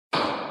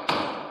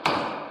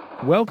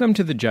Welcome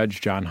to the Judge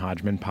John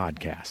Hodgman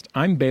podcast.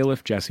 I'm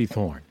bailiff Jesse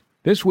Thorne.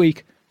 This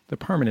week, the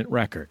permanent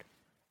record.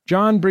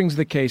 John brings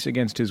the case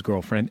against his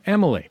girlfriend,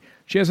 Emily.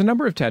 She has a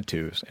number of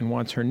tattoos and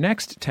wants her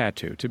next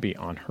tattoo to be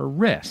on her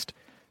wrist.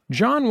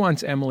 John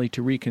wants Emily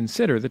to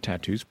reconsider the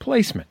tattoo's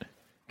placement.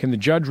 Can the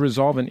judge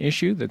resolve an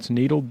issue that's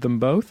needled them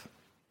both?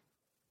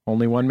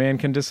 Only one man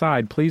can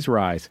decide. Please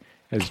rise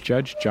as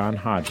Judge John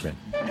Hodgman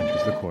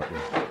enters the courtroom.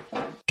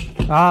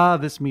 Ah,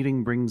 this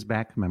meeting brings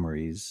back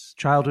memories.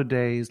 Childhood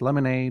days,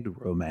 lemonade,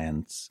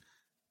 romance.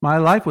 My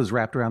life was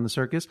wrapped around the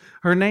circus.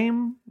 Her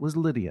name was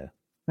Lydia.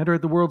 Met her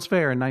at the World's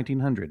Fair in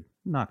 1900.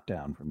 Knocked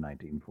down from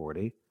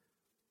 1940.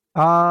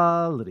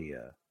 Ah,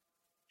 Lydia.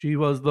 She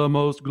was the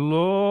most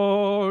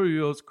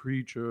glorious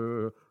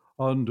creature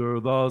under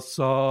the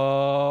sun.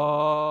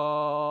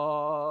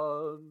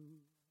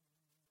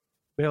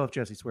 Bailiff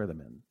Jesse, swear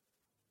them in.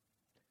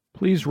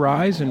 Please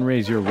rise and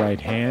raise your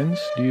right hands.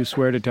 Do you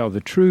swear to tell the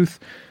truth,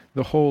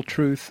 the whole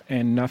truth,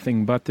 and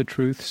nothing but the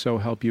truth, so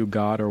help you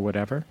God or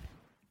whatever?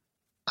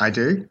 I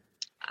do.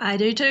 I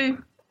do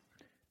too.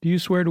 Do you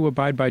swear to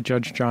abide by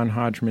Judge John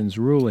Hodgman's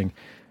ruling,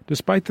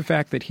 despite the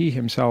fact that he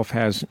himself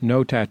has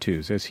no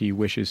tattoos, as he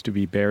wishes to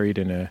be buried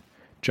in a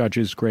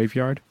judge's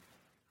graveyard?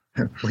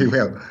 We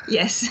will.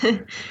 Yes.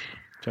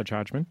 Judge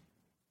Hodgman?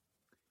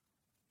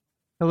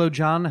 Hello,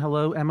 John.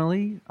 Hello,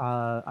 Emily.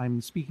 I'm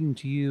speaking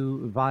to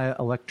you via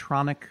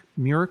electronic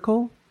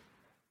miracle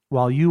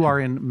while you are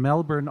in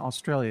Melbourne,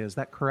 Australia. Is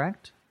that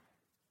correct?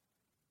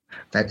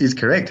 That is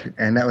correct,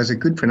 and that was a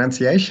good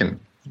pronunciation.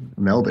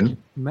 Melbourne.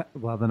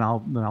 Well, then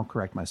I'll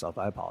correct myself.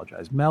 I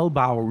apologize.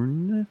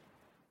 Melbourne,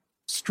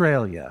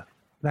 Australia.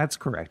 That's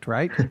correct,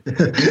 right?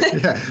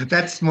 Yeah,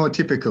 that's more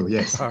typical,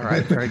 yes. All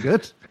right, very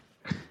good.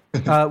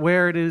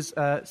 Where it is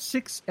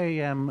 6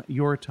 a.m.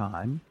 your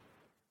time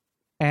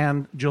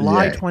and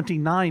July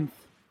 29th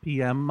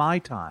p.m. my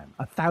time,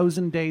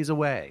 1,000 days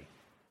away.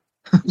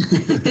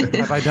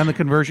 Have I done the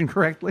conversion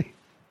correctly?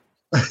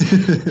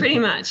 Pretty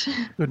much.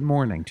 Good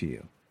morning to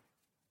you.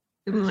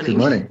 Good morning. Good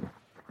morning.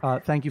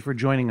 Thank you for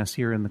joining us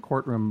here in the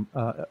courtroom.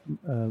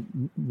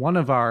 One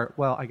of our,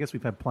 well, I guess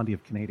we've had plenty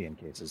of Canadian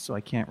cases, so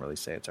I can't really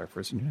say it's our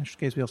first international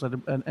case. We also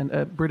had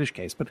a British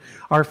case, but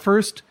our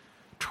first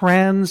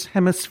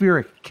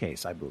trans-hemispheric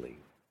case, I believe.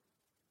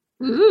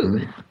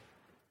 Ooh.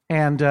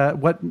 And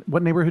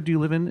what neighborhood do you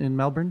live in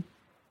Melbourne?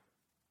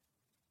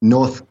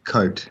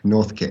 Northcote.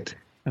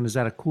 And is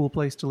that a cool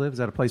place to live? Is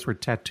that a place where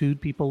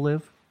tattooed people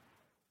live?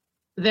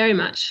 Very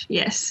much,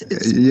 yes.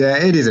 Yeah,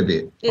 it is a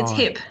bit. It's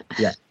hip.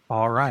 Yeah.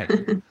 All right.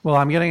 Well,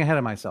 I'm getting ahead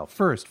of myself.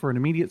 First, for an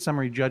immediate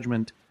summary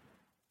judgment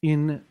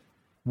in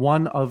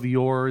one of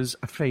yours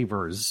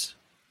favors,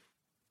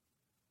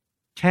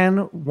 can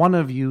one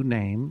of you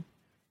name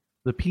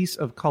the piece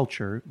of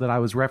culture that I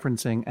was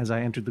referencing as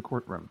I entered the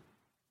courtroom?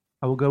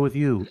 I will go with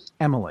you,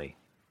 Emily.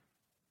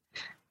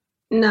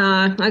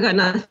 No, I got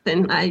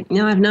nothing. I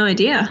have no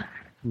idea.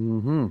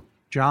 Mm-hmm.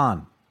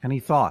 John, any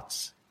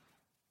thoughts?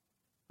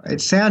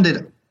 It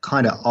sounded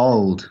kind of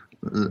old,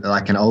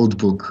 like an old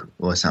book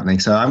or something.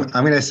 So I'm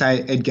going to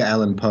say Edgar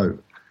Allan Poe.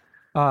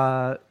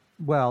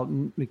 Well,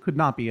 it could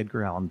not be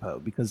Edgar Allan Poe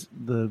because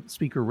the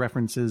speaker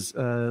references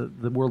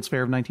the World's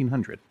Fair of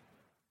 1900.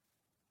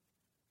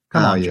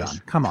 Come on, yes.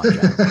 John. Come on,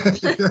 John.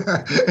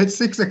 It's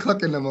 6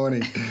 o'clock in the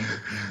morning.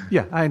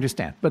 Yeah, I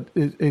understand. But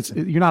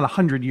you're not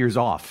 100 years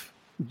off,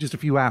 just a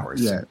few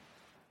hours.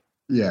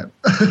 Yeah.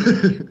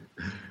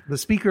 The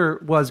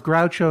speaker was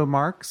Groucho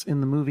Marx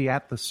in the movie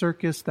At the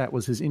Circus. That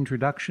was his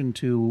introduction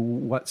to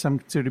what some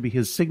consider to be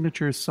his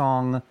signature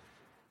song,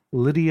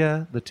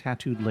 Lydia the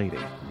Tattooed Lady.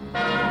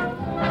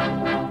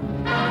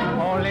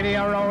 Oh,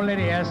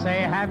 Lydia,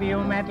 say, have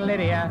you met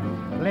Lydia?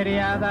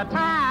 Lydia the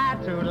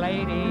Tattooed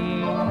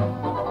Lady.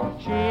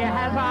 She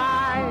has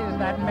eyes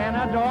that men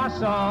adore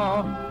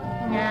so,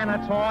 and a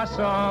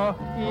torso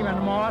even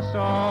more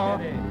so.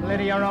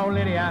 Lydia, oh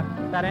Lydia,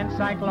 that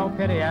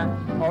encyclopedia.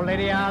 Oh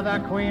Lydia, the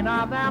queen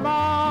of them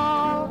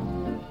all.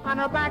 On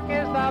her back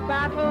is the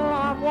Battle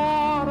of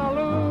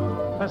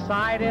Waterloo.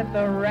 Beside it,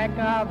 the wreck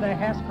of the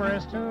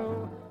Hesperus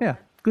too. Yeah,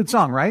 good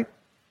song, right?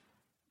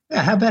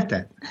 Yeah, how about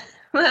that?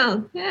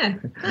 Well, yeah,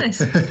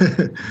 nice.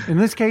 In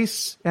this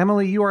case,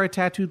 Emily, you are a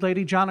tattooed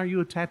lady. John, are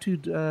you a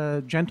tattooed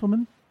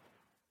gentleman?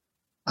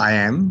 I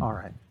am. All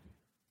right.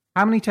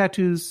 How many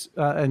tattoos?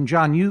 And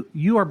John,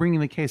 you are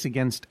bringing the case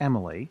against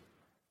Emily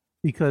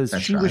because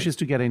That's she right. wishes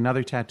to get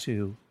another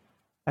tattoo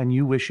and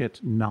you wish it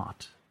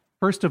not.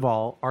 First of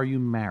all, are you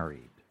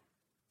married?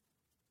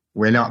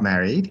 We're not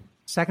married.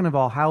 Second of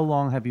all, how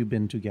long have you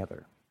been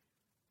together?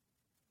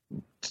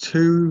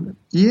 2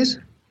 years?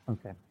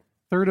 Okay.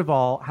 Third of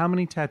all, how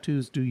many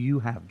tattoos do you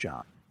have,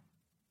 John?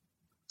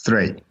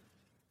 3.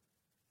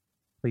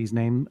 Please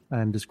name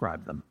and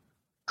describe them.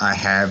 I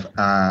have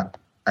a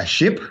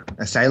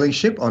sailing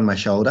ship on my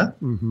shoulder,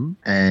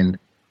 and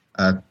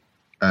a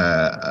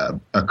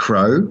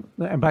crow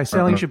And by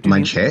sailing ship, on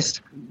my chest.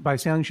 By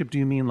sailing ship, do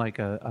you mean like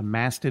a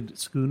masted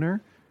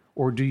schooner,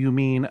 or do you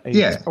mean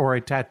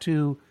a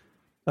tattoo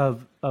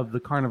of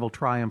the Carnival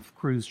Triumph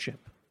cruise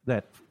ship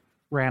that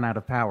ran out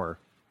of power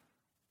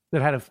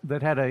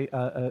that had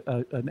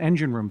an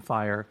engine room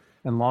fire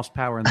and lost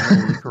power in the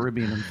middle of the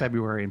Caribbean in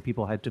February, and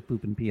people had to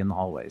poop and pee in the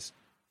hallways.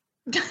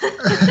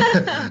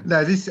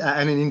 No, this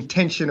an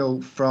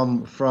intentional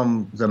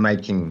from the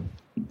making,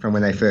 from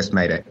when they first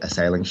made it, a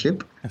sailing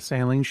ship. A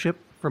sailing ship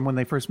from when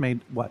they first made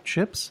what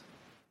ships?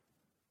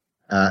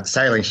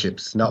 Sailing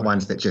ships, not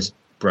ones that just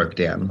broke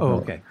down. Oh,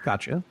 okay,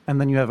 gotcha. And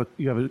then you have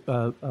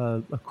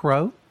a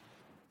crow.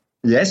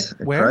 Yes,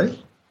 a Where? crow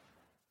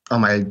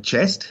on my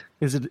chest.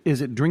 Is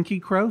it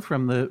Drinky Crow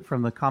from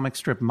the comic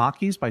strip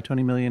Macchies by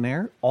Tony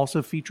Millionaire,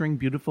 also featuring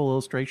beautiful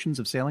illustrations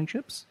of sailing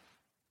ships?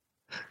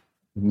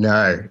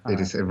 No, it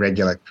is a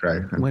regular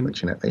crow,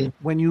 unfortunately.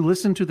 When you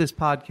listen to this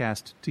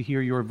podcast to hear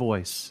your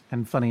voice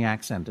and funny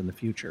accent in the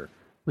future,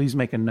 please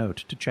make a note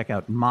to check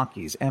out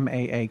Macchies,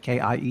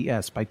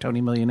 Maakies, by Tony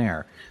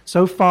Millionaire.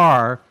 So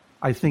far,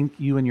 I think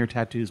you and your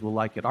tattoos will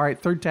like it. All right,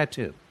 third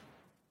tattoo.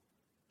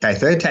 Okay,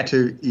 third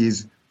tattoo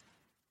is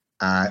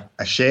a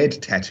shared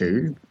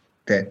tattoo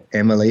that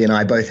Emily and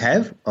I both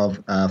have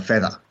of a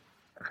feather.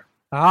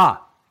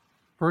 Ah,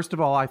 first of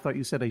all, I thought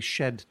you said a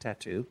shed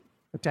tattoo.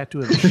 A tattoo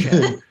of a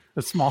shed.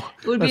 A small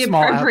Would be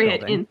small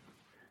appropriate outbuilding.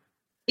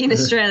 in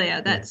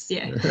Australia. That's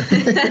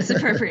that's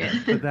appropriate.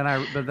 But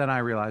then I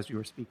realized you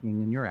were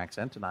speaking in your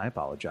accent, and I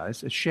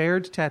apologize. A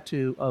shared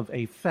tattoo of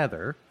a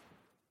feather.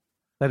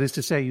 That is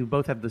to say, you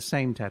both have the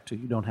same tattoo.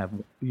 You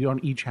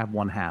don't each have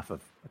one half of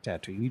a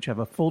tattoo. You each have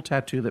a full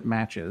tattoo that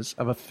matches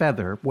of a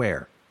feather.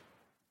 Where?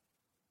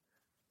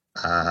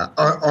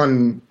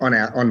 On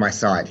my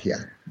side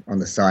here, on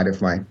the side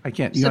of my. I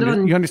can't. Sort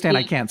of You understand? the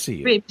I can't see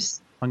you.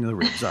 Ribs. On the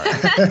ribs. All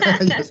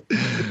right. Yes.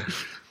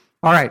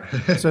 All right.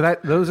 So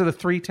those are the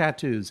three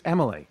tattoos.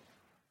 Emily,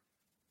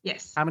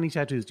 Yes. how many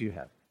tattoos do you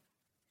have?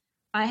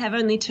 I have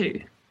only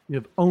two. You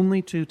have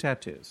only two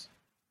tattoos.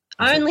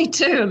 Only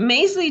two. A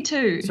measly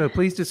two. So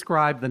please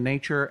describe the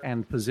nature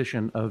and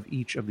position of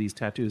each of these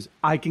tattoos.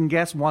 I can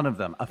guess one of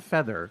them, a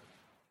feather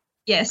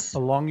Yes.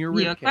 along your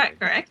rib You're cage. quite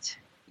correct.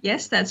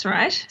 Yes, that's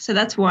right. So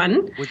that's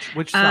one.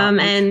 Which side?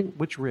 and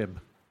which rib?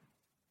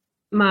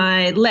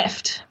 My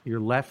left. Your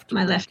left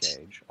My rib left.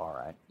 cage. All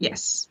right.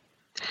 Yes.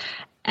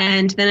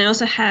 And then I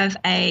also have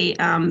a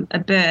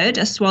bird,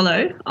 a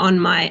swallow, on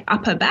my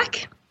upper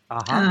back.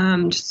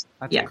 Uh-huh.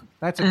 Yeah.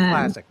 That's a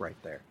classic right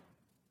there.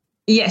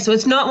 Yeah, so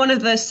it's not one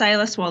of the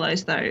sailor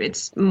swallows, though.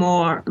 It's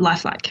more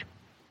lifelike.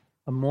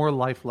 A more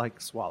lifelike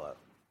swallow.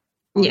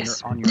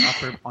 Yes. On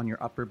your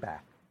upper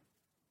back.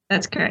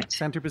 That's correct.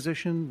 Center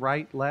position,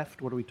 right,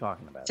 left. What are we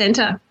talking about?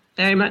 Center.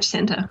 Very much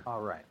center.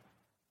 All right.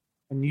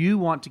 And you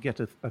want to get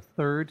a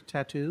third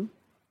tattoo?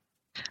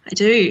 I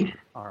do.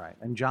 All right.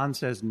 And John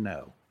says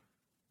no.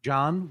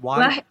 John,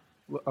 why?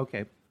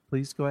 Okay,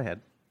 please go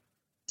ahead.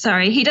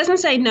 Sorry, he doesn't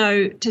say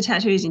no to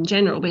tattoos in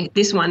general, but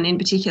this one in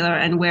particular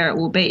and where it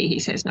will be, he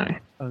says no.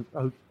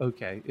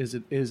 Okay. Is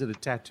it a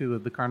tattoo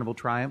of the Carnival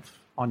Triumph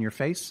on your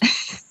face?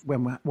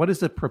 What is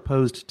the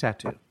proposed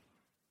tattoo?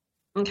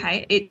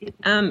 Okay,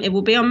 it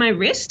will be on my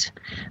wrist,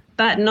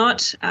 but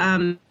not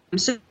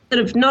sort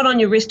of not on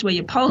your wrist where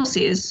your pulse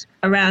is,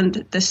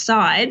 around the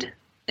side.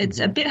 It's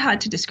a bit hard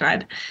to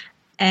describe,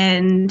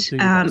 and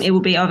it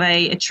will be of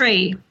a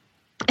tree.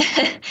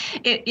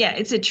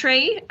 It's a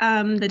tree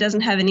that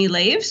doesn't have any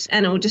leaves,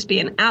 and it will just be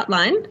an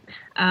outline.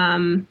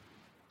 And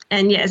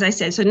yeah, as I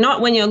said, so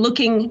not when you're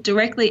looking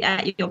directly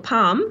at your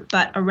palm,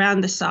 but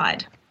around the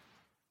side.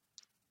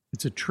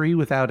 It's a tree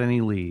without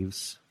any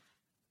leaves.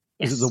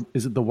 Yes.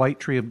 Is it the white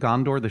tree of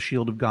Gondor, the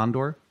shield of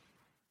Gondor?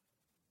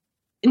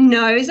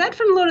 No, is that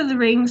from Lord of the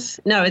Rings?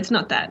 No, it's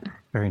not that.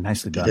 Very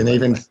nicely done. Didn't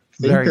even think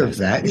Very of nice.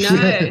 that.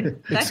 No,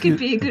 that could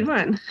be a good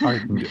one.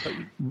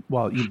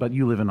 But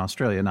you live in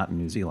Australia, not in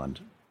New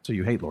Zealand, so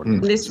you hate Lord of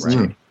the Rings, This is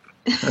right?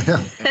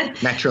 true.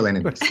 Natural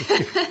enemies.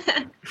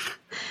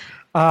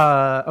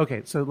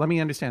 Okay, so let me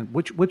understand.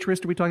 Which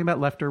wrist are we talking about,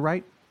 left or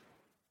right?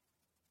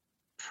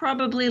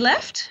 Probably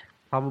left.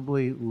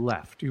 Probably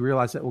left. You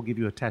realize that will give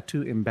you a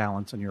tattoo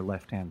imbalance on your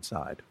left-hand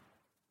side.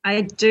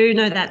 I do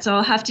know that, so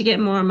I'll have to get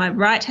more on my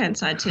right-hand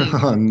side to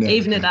Oh, no.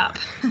 even it up.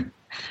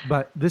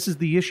 But this is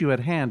the issue at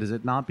hand, is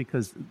it not?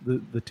 Because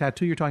the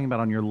tattoo you're talking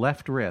about on your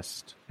left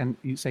wrist, and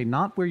you say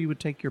not where you would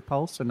take your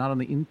pulse, so not on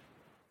the in.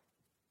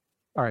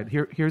 All right,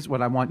 here's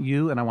what I want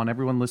you and I want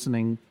everyone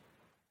listening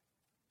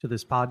to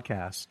this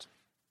podcast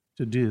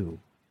to do,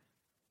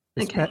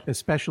 Okay.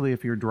 especially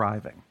if you're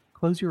driving.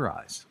 Close your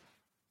eyes.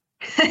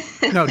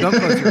 No, don't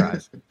close your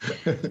eyes.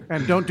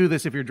 And don't do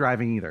this if you're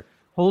driving either.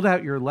 Hold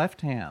out your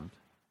left hand,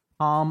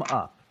 palm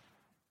up,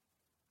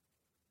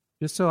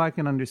 just so I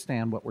can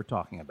understand what we're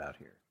talking about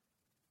here.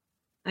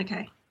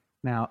 Okay.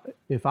 Now,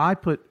 if I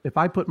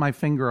put my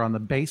finger on the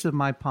base of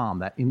my palm,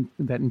 that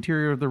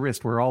interior of the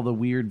wrist where all the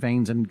weird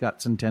veins and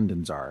guts and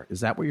tendons are,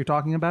 is that what you're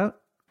talking about?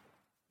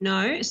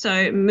 No,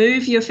 so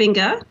move your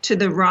finger to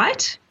the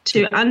right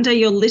to under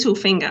your little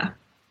finger.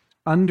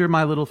 Under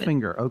my little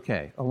finger,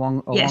 okay.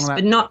 Along Yes, that,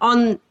 but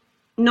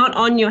not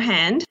on your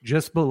hand.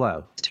 just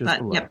below. Just But,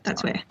 below. yep,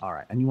 that's where. All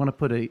right, and you want to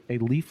put a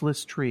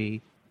leafless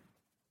tree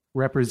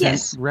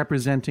Yes.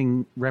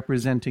 representing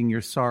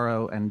your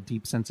sorrow and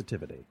deep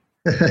sensitivity.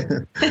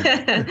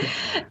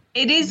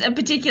 It is a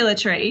particular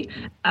tree,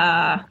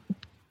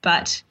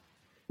 but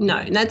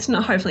no, that's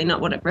not. Hopefully,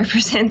 not what it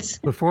represents.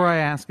 Before I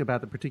ask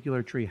about the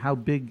particular tree, how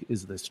big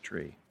is this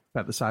tree?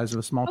 About the size of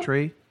a small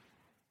tree?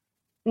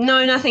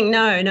 No, nothing.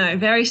 No,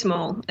 very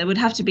small. It would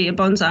have to be a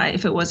bonsai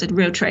if it was a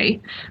real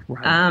tree.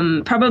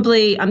 Right.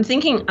 Probably. I'm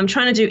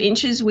trying to do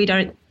inches. We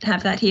don't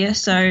have that here.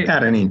 So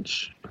About an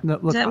inch. No,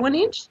 is look, that 1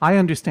 inch? I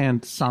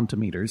understand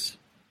centimeters.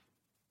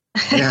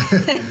 Yeah.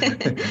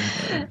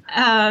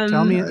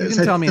 Tell me, you can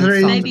so tell me in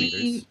three-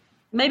 centimeters.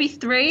 Maybe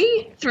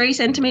 3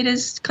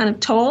 centimeters, kind of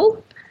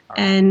tall,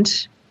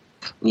 and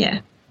yeah.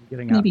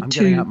 I'm maybe getting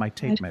two. out my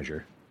tape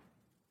measure.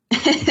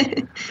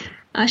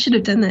 I should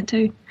have done that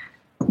too.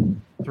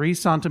 3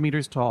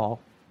 centimeters tall.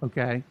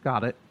 Okay,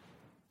 got it.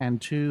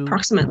 And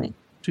Approximately.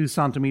 2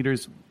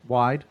 centimeters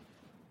wide.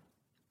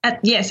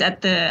 At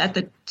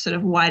the sort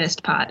of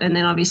widest part, and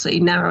then obviously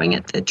narrowing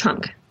at the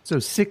trunk. So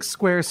 6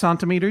 square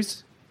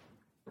centimeters.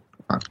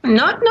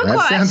 Not That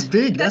quite. sounds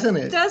big, That doesn't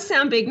it? does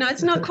sound big. No,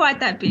 it's not quite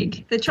that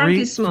big. The trunk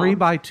is small. 3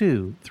 by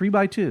 2. 3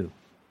 by 2.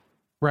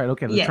 Right.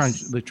 Okay.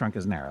 Yes. The trunk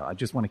is narrow. I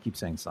just want to keep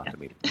saying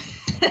centimeter.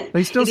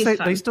 They still It is say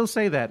fun. they still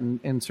say that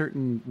in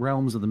certain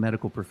realms of the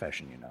medical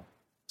profession.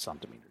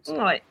 Centimeters.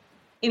 What?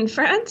 In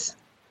France?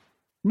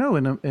 No,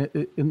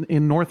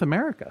 in North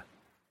America,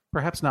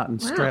 perhaps not in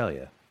Wow.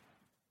 Australia.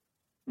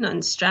 Not in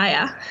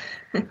Australia.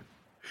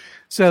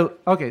 So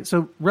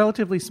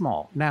relatively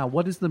small. Now,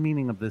 what is the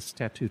meaning of this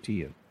tattoo to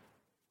you?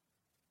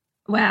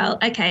 Well,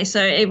 okay,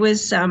 so it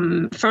was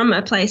from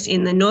a place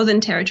in the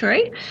Northern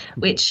Territory,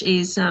 which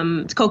is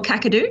it's called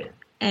Kakadu,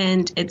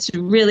 and it's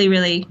really,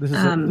 really.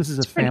 This is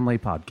a family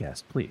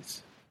podcast,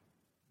 please.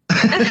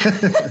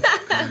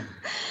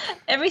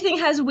 Everything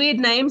has weird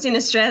names in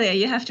Australia.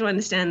 You have to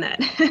understand that.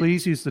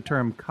 Please use the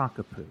term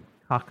cockapoo.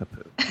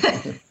 Cockapoo.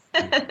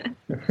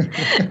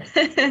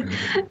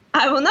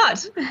 I will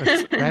not.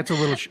 That's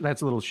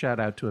a little shout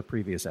out to a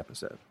previous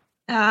episode.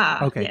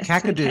 Okay, yes,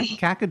 Kakadu. okay.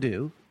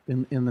 Kakadu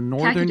in the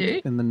northern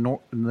Kakadu? in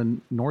the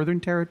northern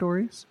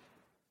territories.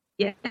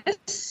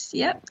 Yes,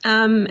 yep.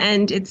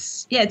 And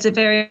it's a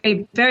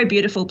very, very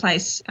beautiful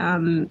place,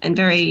 and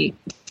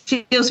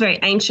feels very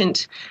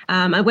ancient.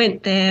 I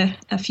went there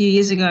a few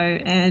years ago,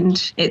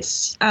 and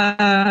it's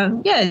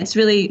it's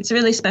a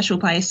really special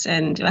place,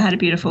 and I had a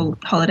beautiful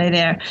holiday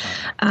there.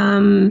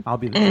 I'll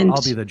be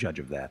the judge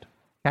of that.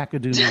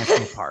 Kakadu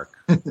National Park.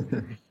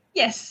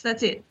 Yes,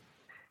 that's it.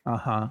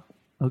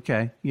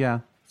 Okay. Yeah,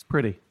 it's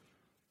pretty.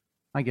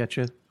 I get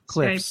you.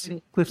 very Cliffs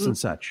pretty. and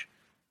such.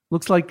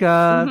 Looks like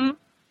well,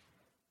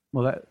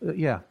 that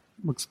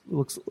looks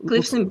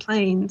Cliffs and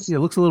plains. yeah,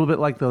 looks a little bit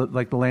like the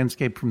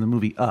landscape from the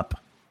movie Up.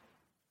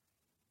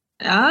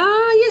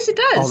 Yes, it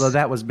does. Although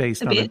that was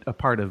based on bit. a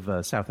part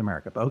of South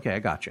America. But okay, I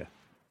gotcha.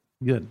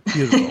 Good,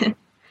 beautiful.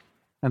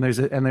 and there's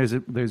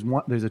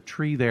a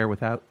tree there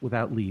without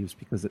leaves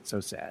because it's so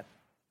sad.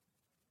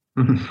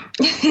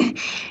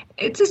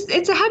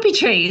 It's a happy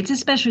tree. It's a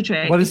special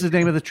tree. What is the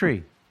name of the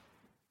tree?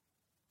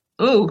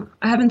 Oh,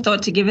 I haven't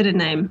thought to give it a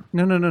name.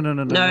 No.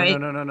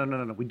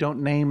 We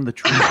don't name the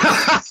tree.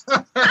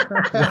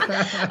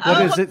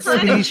 What is it?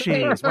 kind of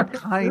Species? What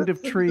kind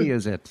of tree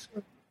is it?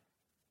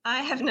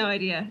 I have no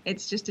idea.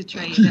 It's just a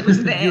tree that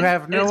was there. You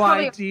have But it's no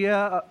probably-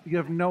 idea. You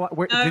have no.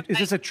 Where, No, is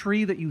this a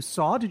tree that you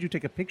saw? Did you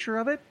take a picture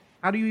of it?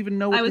 How do you even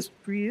know what this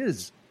tree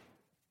is?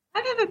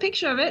 I have a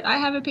picture of it. I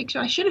have a picture.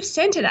 I should have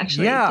sent it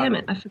actually. Yeah. Damn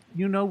it.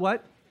 You know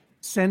what?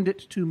 Send it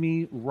to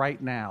me right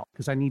now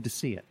because I need to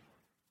see it.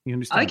 You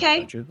understand? Okay.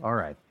 Don't you? All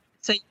right.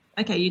 So,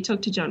 okay, you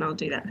talk to John. I'll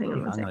do that. Hang on I'm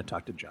one going to second.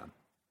 talk to John.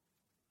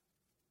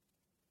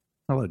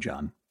 Hello,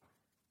 John.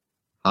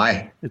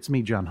 Hi. It's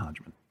me, John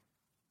Hodgman.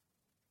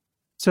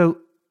 So,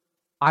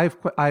 I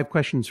have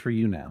questions for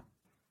you now.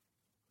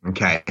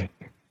 Okay.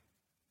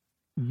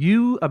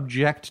 You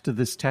object to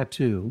this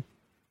tattoo,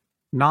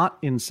 not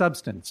in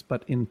substance,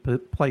 but in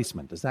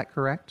placement. Is that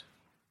correct?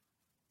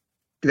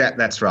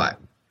 That's right.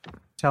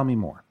 Tell me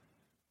more.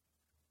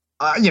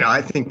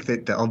 I think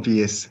that the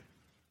obvious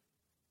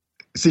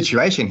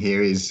situation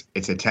here is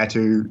it's a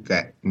tattoo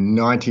that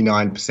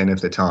 99%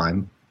 of the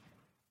time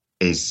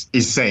is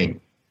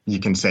seen. You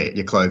can see it.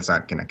 Your clothes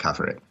aren't going to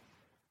cover it.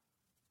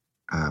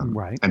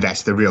 Right. And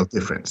that's the real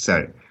difference.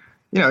 So,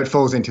 it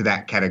falls into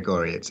that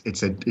category.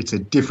 It's a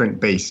different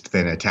beast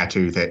than a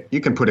tattoo that you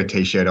can put a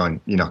T-shirt on.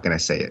 You're not going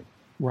to see it.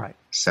 Right.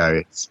 So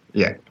it's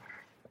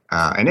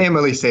and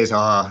Emily says,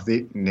 I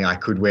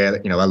could wear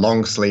a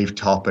long sleeve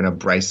top and a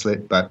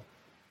bracelet, but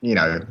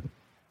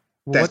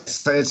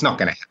it's not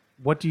going to happen.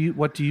 What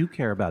do you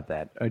care about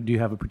that? Do you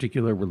have a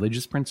particular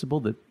religious principle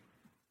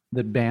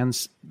that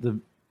bans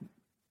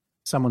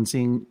someone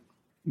seeing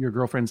your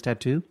girlfriend's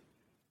tattoo?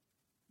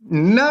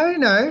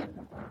 No.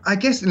 I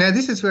guess now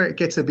this is where it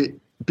gets a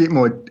bit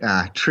more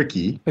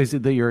tricky. Is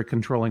it that you're a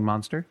controlling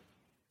monster?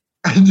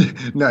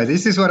 No,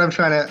 this is what I'm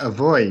trying to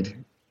avoid.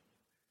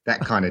 That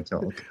kind of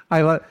talk.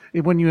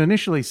 When you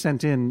initially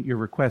sent in your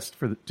request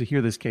to hear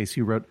this case,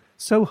 you wrote,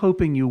 "So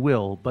hoping you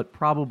will, but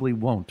probably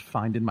won't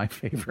find in my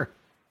favor."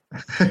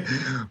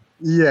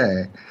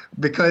 Yeah,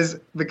 because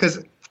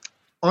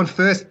on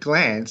first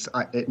glance,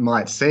 it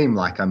might seem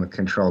like I'm a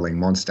controlling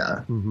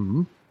monster.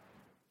 Mm-hmm.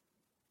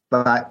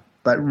 But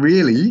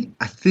really,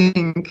 I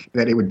think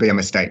that it would be a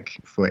mistake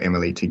for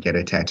Emily to get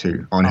a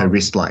tattoo on her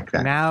wrist like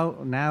that.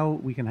 Now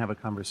we can have a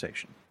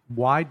conversation.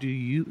 Why do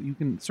you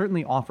can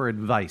certainly offer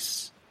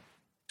advice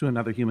to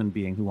another human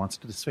being who wants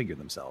to disfigure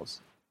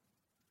themselves.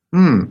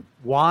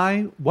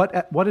 Why?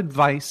 What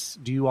advice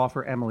do you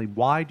offer Emily?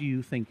 Why do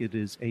you think it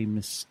is a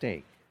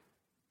mistake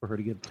for her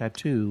to get a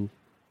tattoo,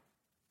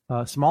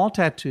 a small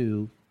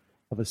tattoo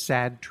of a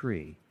sad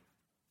tree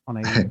on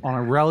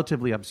a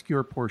relatively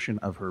obscure portion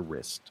of her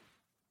wrist?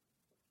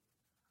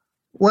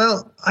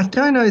 Well, I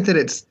don't know that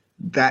it's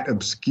that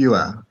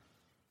obscure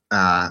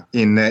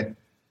in that,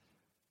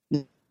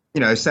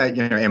 say,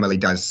 Emily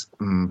does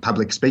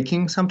public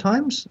speaking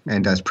sometimes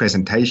and does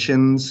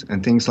presentations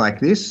and things like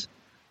this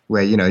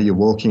where, you're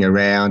walking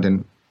around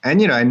and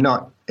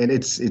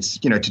it's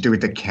to do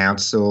with the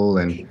council,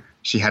 and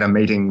she had a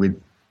meeting with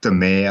the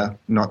mayor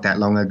not that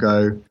long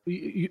ago.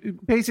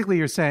 Basically,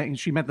 you're saying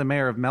she met the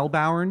mayor of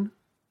Melbourne?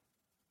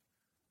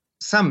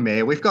 Some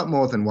mayor. We've got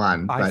more than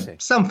one,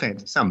 but some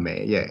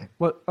mayor, yeah.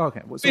 Well,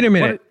 okay. Wait a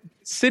minute.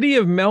 City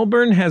of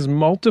Melbourne has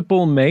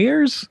multiple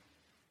mayors?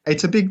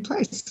 It's a big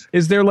place.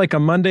 Is there like a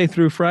Monday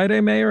through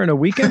Friday mayor and a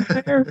weekend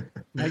mayor?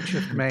 Night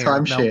shift mayor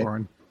Time of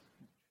Melbourne.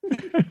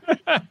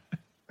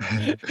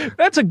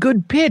 That's a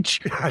good pitch.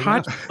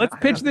 Let's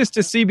pitch this to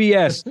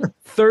CBS.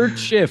 Third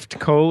shift,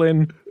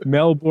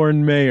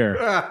 Melbourne mayor.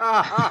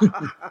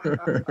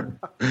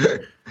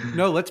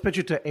 No, let's pitch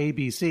it to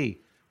ABC,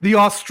 the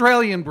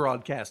Australian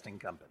Broadcasting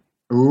Company.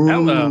 Ooh.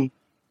 Hello.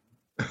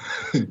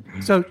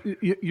 So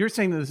you're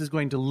saying that this is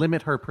going to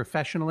limit her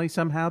professionally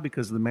somehow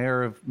because the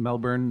mayor of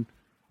Melbourne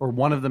or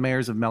one of the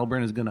mayors of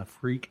Melbourne is going to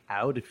freak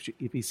out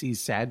if he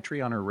sees sad tree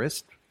on her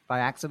wrist by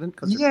accident?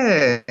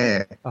 Yeah.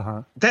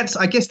 Uh-huh.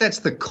 I guess that's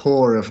the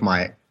core of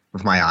my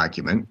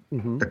argument.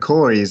 Mm-hmm. The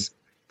core is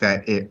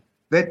that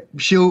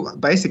she'll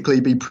basically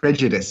be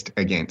prejudiced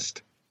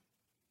against.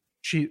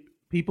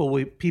 People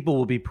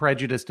will be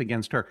prejudiced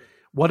against her.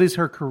 What is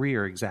her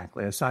career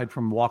exactly, aside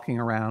from walking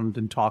around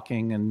and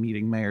talking and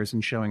meeting mayors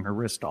and showing her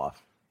wrist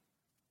off?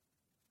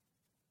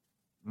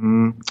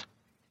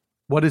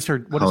 What is her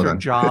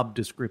job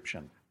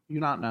description? You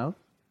not know?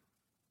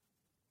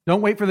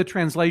 Don't wait for the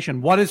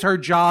translation. What is her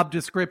job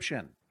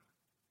description?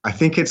 I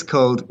think it's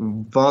called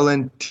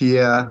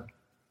volunteer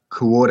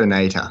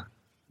coordinator.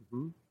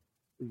 Mm-hmm.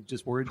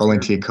 Just words.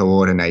 Volunteer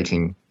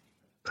coordinating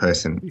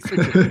person.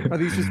 Are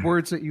these just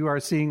words that you are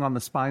seeing on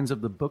the spines of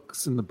the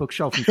books in the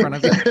bookshelf in front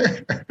of you?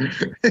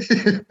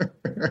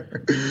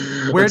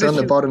 It's on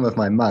the bottom of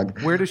my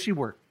mug. Where does she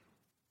work?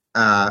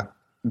 The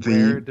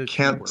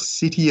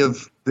city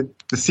of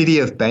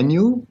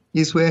Banyule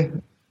is where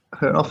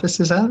her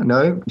offices are.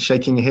 No,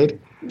 shaking your head.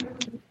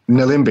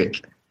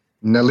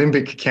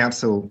 Nalimbic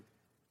Council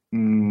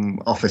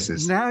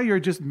offices. Now you're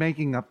just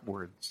making up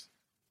words.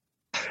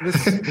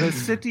 The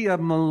city of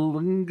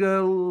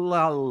Nalimbic.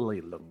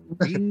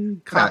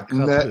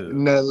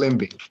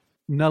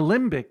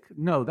 Nalimbic.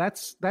 No,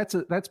 that's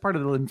part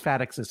of the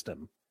lymphatic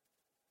system.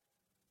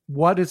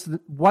 What is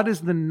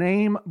the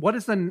name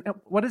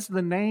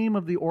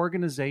of the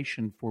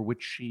organization for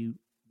which she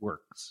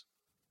works?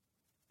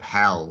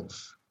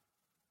 PALS.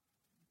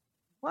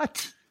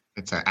 What?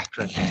 It's an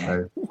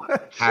acronym.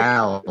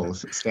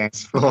 PALS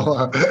stands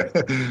for.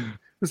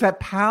 Was that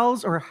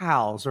PALS or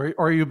HALS? Or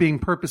are you being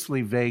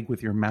purposely vague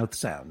with your mouth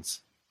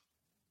sounds?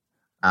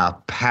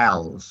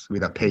 PALS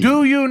with a P.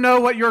 Do you know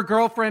what your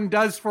girlfriend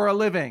does for a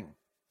living?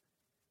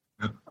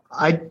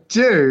 I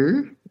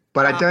do,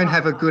 but I don't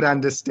have a good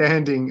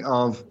understanding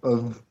of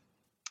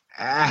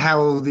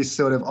how this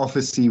sort of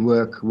officey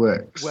work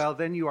works. Well,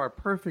 then you are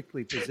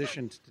perfectly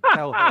positioned to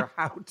tell her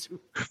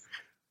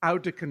how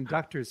to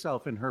conduct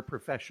herself in her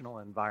professional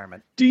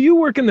environment. Do you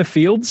work in the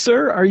field,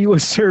 sir? Are you a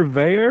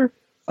surveyor?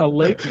 A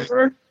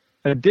laborer?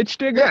 A ditch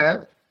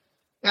digger?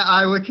 Yeah,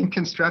 I work in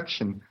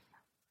construction.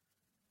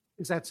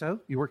 Is that so?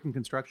 You work in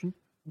construction?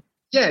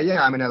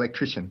 Yeah, I'm an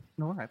electrician.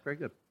 All right, very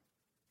good.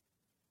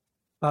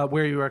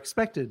 Where you are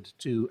expected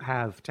to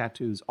have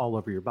tattoos all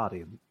over your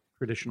body,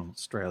 traditional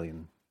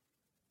Australian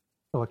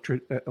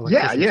electrician,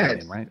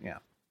 right? Yeah.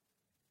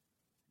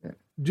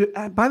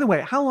 By the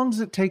way, how long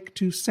does it take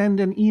to send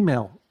an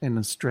email in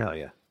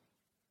Australia?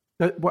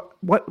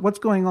 What's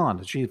going on?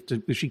 Is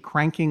she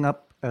cranking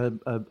up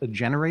a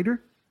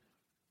generator?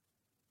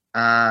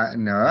 No,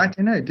 I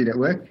don't know. Did it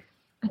work?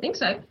 I think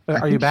so.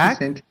 Are you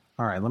back?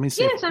 All right, let me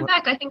see. Yes, I'm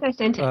back. I think I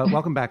sent it.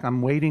 Welcome back.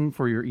 I'm waiting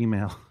for your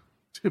email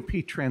to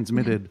be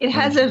transmitted. It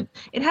has a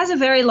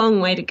very long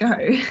way to go.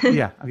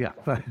 yeah.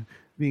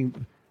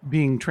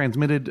 Being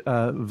transmitted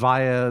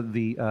via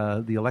the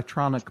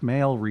electronic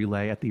mail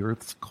relay at the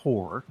Earth's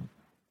core,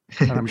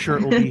 and I'm sure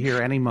it will be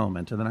here any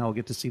moment. And then I will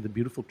get to see the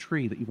beautiful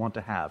tree that you want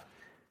to have.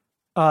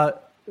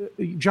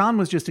 John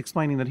was just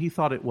explaining that he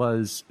thought it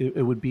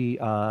would be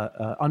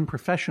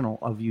unprofessional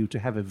of you to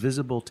have a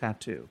visible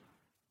tattoo.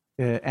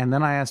 And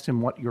then I asked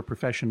him what your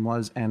profession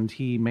was, and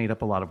he made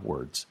up a lot of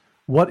words.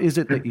 What is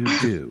it that you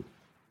do?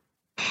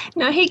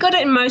 No, he got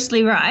it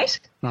mostly right.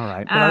 All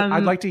right. But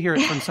I'd like to hear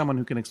it from someone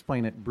who can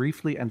explain it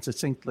briefly and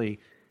succinctly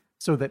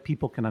so that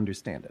people can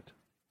understand it.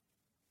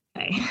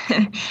 Okay.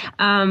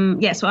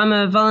 So I'm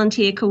a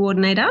volunteer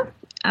coordinator,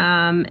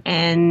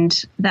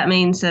 and that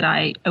means that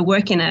I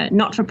work in a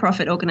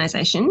not-for-profit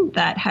organisation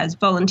that has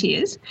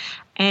volunteers,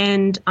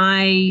 and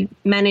I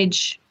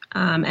manage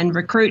and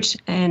recruit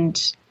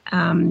and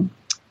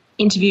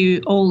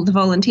interview all the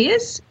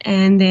volunteers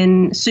and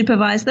then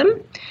supervise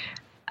them.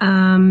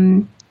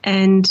 So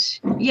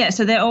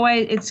they're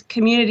always, it's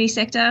community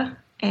sector,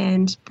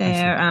 and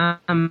they're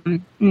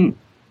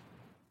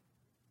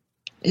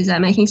is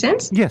that making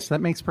sense? Yes, that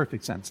makes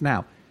perfect sense.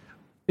 Now,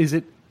 is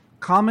it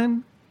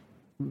common,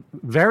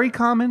 very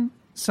common,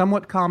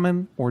 somewhat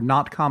common, or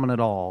not common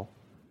at all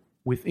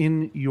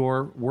within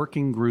your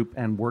working group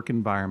and work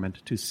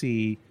environment to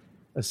see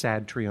a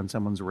sad tree on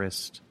someone's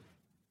wrist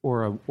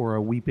or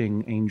a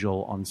weeping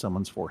angel on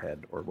someone's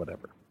forehead or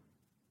whatever?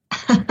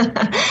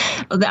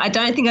 Well, I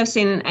don't think I've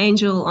seen an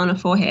angel on a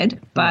forehead,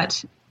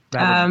 but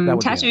That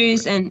would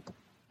tattoos and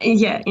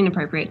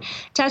inappropriate.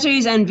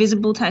 Tattoos and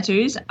visible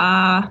tattoos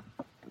are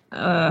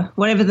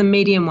whatever the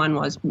medium one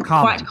was,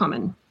 quite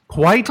common.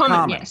 Quite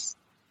common. Yes.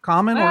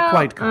 Common or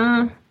quite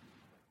common?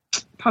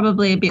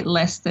 Probably a bit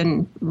less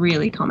than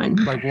really common.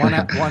 Like one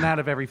out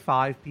of every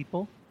 5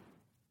 people?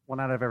 1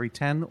 out of every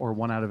 10 or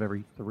 1 out of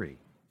every 3?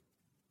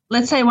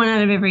 Let's say 1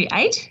 out of every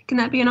 8. Can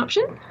that be an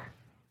option?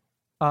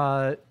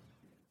 1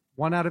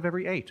 out of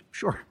every 8.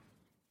 Sure.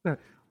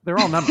 They're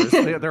all numbers.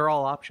 They're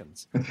all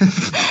options.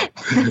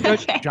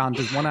 Okay. John,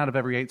 does 1 out of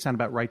every 8 sound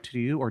about right to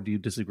you, or do you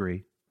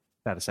disagree?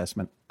 That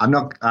assessment. I'm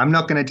not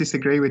going to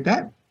disagree with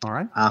that. All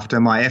right. After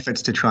my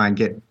efforts to try and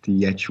get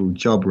the actual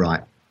job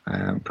right,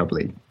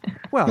 probably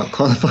not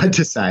qualified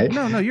to say.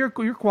 No, you're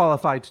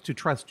qualified to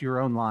trust your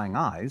own lying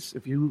eyes.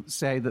 If you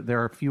say that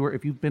there are fewer,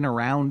 if you've been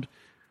around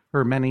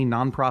her many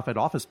nonprofit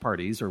office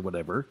parties or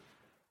whatever,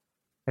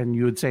 and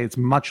you would say it's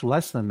much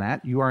less than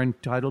that, you are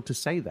entitled to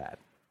say that.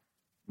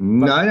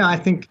 No, I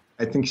think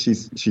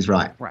she's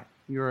right. Right.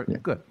 You're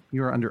good.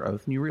 You're under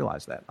oath, and you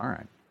realize that. All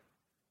right.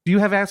 Do you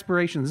have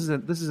aspirations?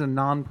 This is a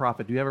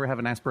nonprofit. Do you ever have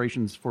an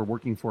aspirations for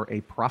working for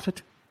a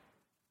profit?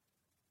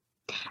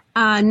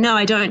 No,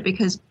 I don't,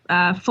 because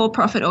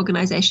for-profit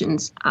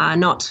organizations are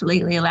not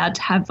legally allowed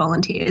to have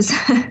volunteers.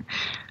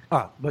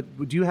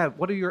 But do you have?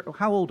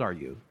 How old are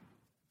you?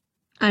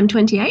 I'm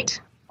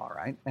 28. All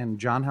right. And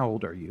John, how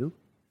old are you?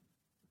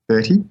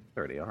 30.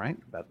 30. All right.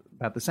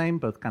 About the same.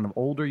 Both kind of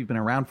older. You've been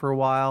around for a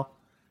while.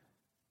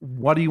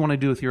 What do you want to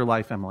do with your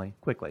life, Emily?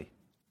 Quickly.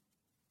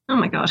 Oh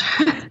my God.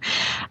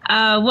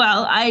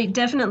 Well, I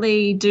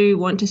definitely do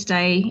want to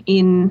stay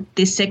in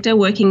this sector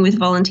working with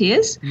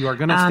volunteers. You are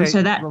going to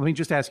stay. Let me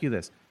just ask you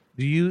this.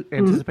 Do you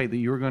anticipate that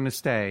you are going to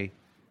stay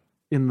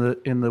in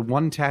the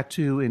 1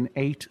 tattoo in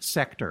 8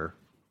 sector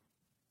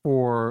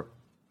for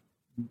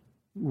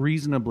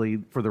reasonably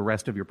for the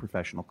rest of your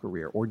professional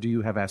career? Or do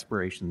you have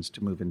aspirations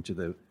to move into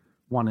the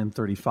 1 in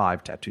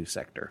 35 tattoo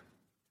sector?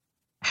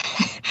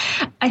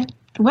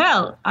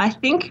 I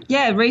think,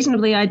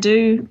 reasonably I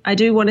do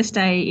want to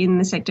stay in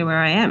the sector where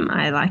I am.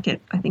 I like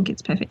it. I think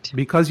it's perfect.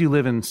 Because you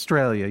live in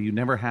Australia, you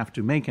never have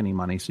to make any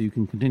money, so you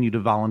can continue to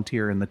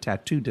volunteer in the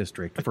tattoo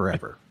district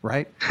forever,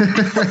 right?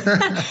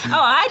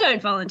 I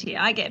don't volunteer.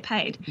 I get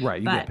paid.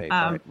 Right, you get paid.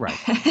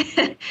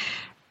 Right.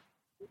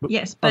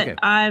 Yes, but okay.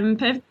 I'm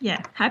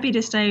happy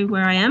to stay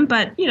where I am,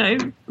 but,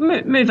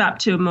 move up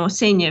to more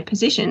senior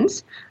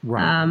positions.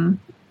 Right.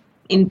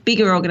 In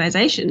bigger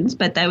organizations,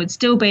 but they would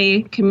still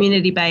be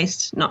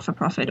community-based,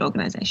 not-for-profit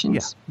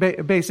organizations.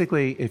 Yeah.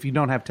 Basically, if you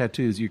don't have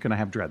tattoos, you're going to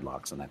have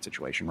dreadlocks in that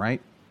situation,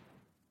 right?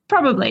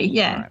 Probably,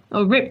 yeah. Right.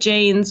 Or ripped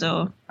jeans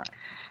or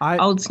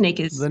old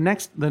sneakers. The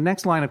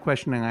next line of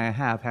questioning I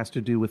have has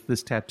to do with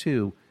this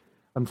tattoo.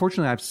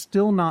 Unfortunately, I've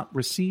still not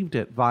received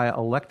it via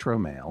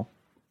electromail.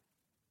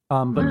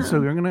 But so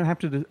I'm going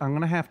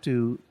to have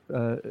to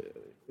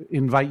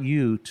invite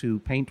you to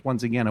paint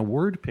once again a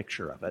word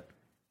picture of it.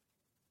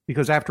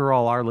 Because after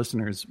all, our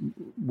listeners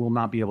will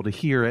not be able to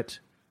hear it,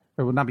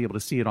 or will not be able to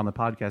see it on the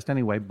podcast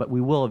anyway, but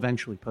we will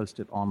eventually post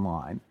it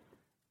online.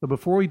 But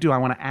before we do, I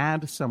want to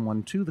add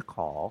someone to the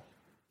call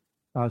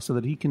so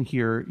that he can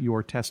hear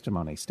your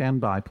testimony.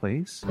 Stand by,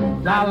 please.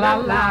 La la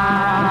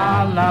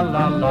la, la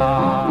la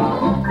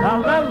la, la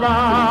la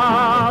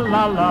la,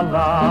 la la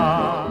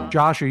la.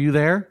 Josh, are you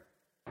there?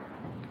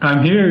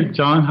 I'm here,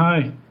 John.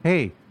 Hi.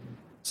 Hey.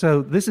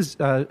 So this is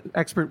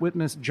expert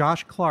witness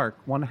Josh Clark,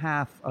 one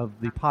half of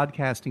the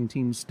podcasting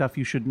team Stuff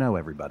You Should Know,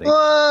 everybody.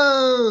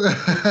 Whoa!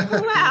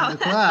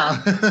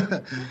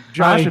 Wow.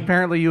 Josh,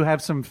 apparently you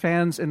have some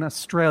fans in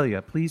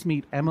Australia. Please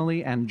meet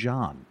Emily and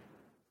John.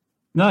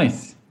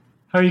 Nice.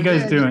 How are you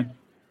guys doing?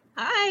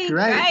 Hi.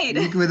 Great.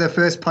 You were the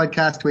first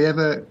podcast we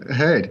ever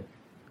heard.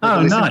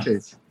 Oh, nice.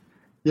 To.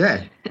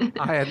 Yeah.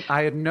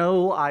 I had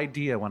no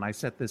idea when I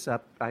set this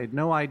up. I had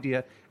no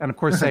idea. And, of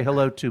course, say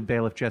hello to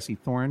Bailiff Jesse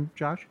Thorne,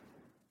 Josh.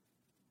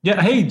 Yeah.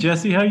 Hey,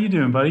 Jesse. How you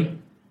doing, buddy?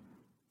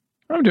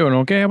 I'm doing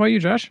okay. How about you,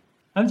 Josh?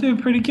 I'm doing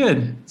pretty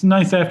good. It's a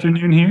nice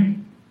afternoon here.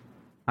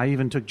 I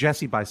even took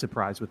Jesse by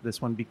surprise with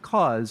this one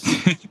because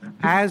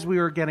as we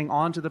were getting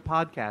onto the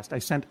podcast, I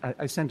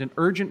sent an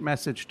urgent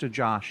message to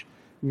Josh,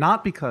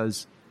 not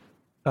because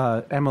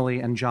Emily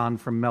and John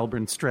from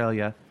Melbourne,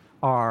 Australia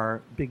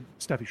are big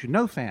Stuff You Should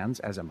Know fans,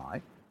 as am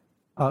I,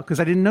 because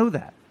I didn't know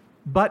that,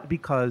 but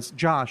because,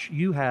 Josh,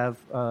 you have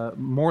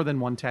more than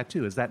one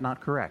tattoo. Is that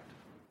not correct?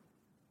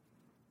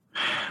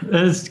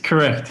 That is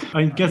correct.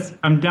 I guess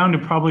I'm down to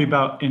probably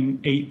about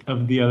an eighth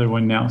of the other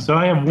one now. So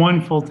I have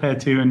one full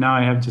tattoo, and now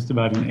I have just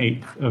about an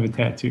eighth of a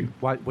tattoo.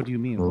 What do you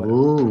mean?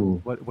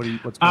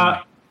 What's going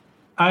on?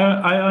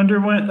 I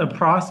underwent a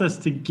process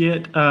to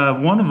get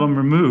one of them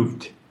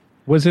removed.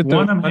 Was it the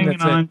One I'm one hanging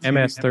that on said to.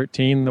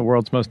 MS-13, the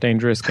world's most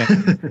dangerous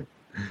game?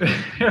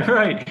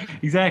 Right,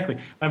 exactly.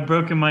 I've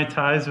broken my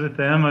ties with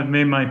them. I've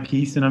made my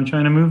peace, and I'm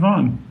trying to move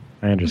on.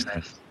 I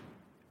understand.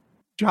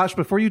 Josh,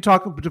 before you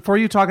talk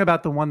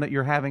about the one that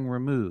you're having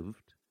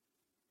removed,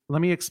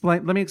 let me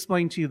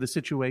explain to you the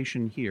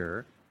situation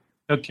here.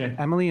 Okay.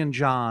 Emily and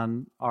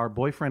John are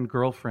boyfriend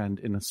girlfriend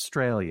in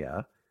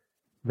Australia.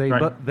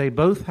 Right. They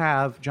both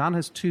have. John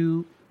has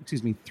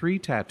three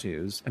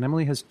tattoos, and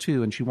Emily has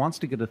two, and she wants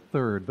to get a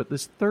third. But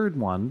this third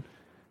one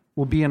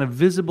will be in a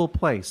visible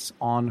place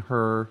on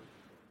her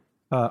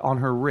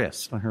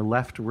wrist, on her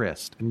left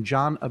wrist. And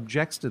John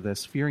objects to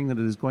this, fearing that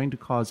it is going to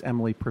cause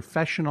Emily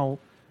professional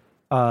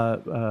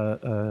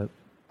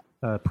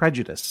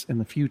prejudice in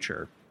the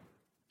future.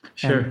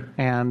 Sure.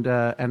 And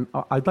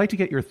I'd like to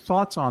get your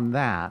thoughts on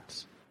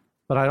that,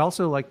 but I'd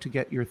also like to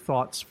get your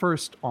thoughts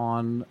first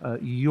on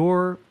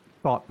your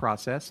thought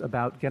process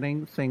about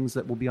getting things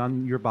that will be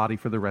on your body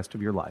for the rest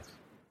of your life.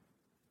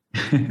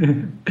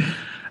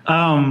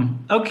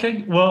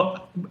 Okay.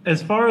 Well,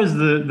 as far as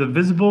the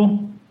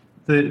visible,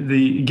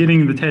 the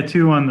getting the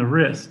tattoo on the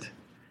wrist,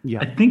 Yeah.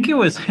 I think it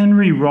was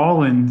Henry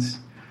Rollins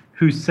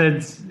who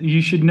said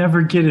you should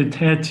never get a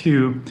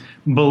tattoo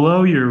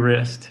below your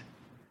wrist,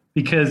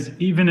 because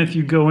even if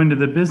you go into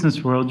the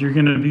business world, you're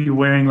going to be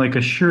wearing like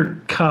a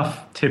shirt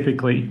cuff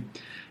typically,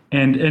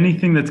 and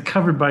anything that's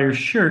covered by your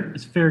shirt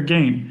is fair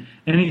game.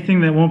 Anything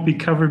that won't be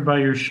covered by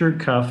your shirt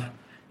cuff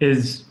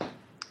is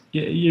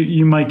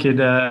you might get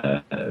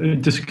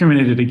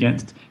discriminated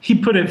against. He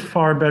put it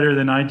far better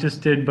than I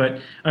just did,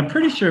 but I'm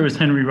pretty sure it was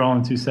Henry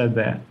Rollins who said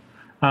that.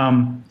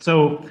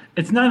 So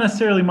it's not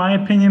necessarily my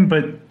opinion,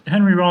 but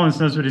Henry Rollins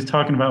knows what he's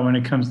talking about when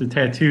it comes to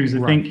tattoos.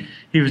 I think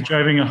he was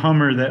driving a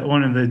Hummer that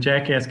one of the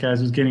Jackass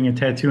guys was getting a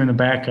tattoo in the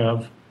back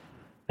of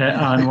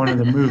on one of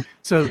the movies.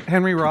 So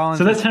Henry Rollins.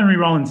 So that's Henry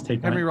Rollins'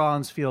 take. Henry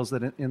Rollins feels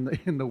that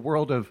in the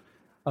world of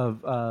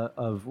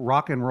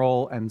rock and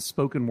roll and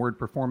spoken word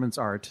performance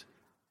art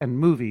and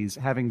movies,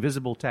 having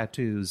visible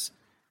tattoos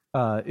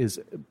is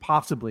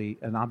possibly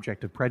an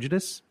object of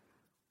prejudice.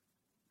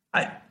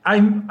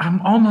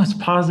 I'm almost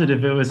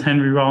positive it was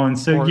Henry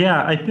Rollins. So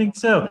yeah, I think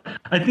so.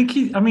 I think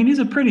he's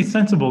a pretty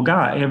sensible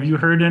guy. Have you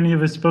heard any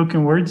of his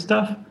spoken word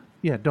stuff?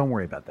 Yeah, don't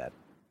worry about that.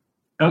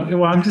 Okay,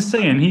 well, I'm just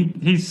saying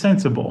he's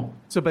sensible.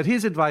 So, but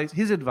his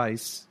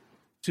advice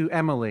to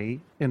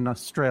Emily in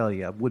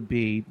Australia would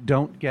be,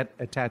 don't get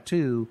a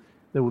tattoo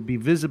that would be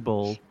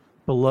visible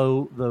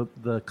below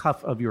the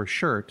cuff of your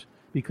shirt,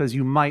 because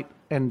you might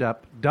end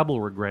up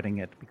double regretting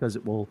it, because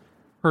it will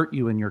hurt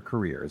you in your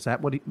career. Is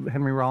that what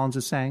Henry Rollins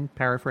is saying?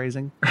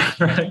 Paraphrasing?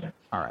 Right.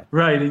 All right.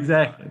 Right,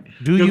 exactly.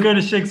 You'll go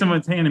to shake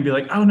someone's hand and be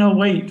like, oh, no,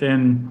 wait,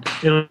 and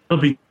it'll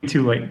be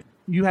too late.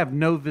 You have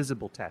no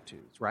visible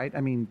tattoos, right?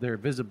 I mean, they're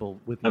visible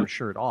with your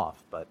shirt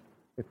off, but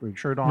if your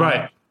shirt on,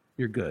 right,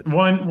 you're good.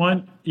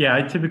 Yeah,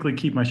 I typically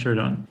keep my shirt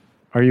on.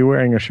 Are you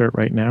wearing a shirt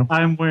right now?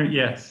 I'm wearing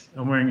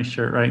a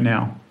shirt right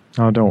now.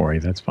 Oh, don't worry.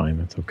 That's fine.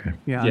 That's okay.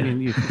 Yeah. I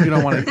mean, if you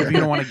don't want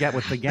to get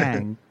with the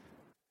gang,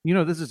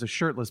 this is a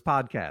shirtless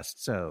podcast,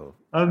 so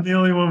I'm the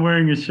only one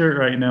wearing a shirt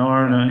right now,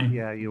 aren't I?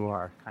 Yeah, you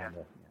are, kind of.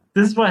 Yeah.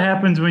 This is what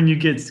happens when you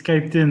get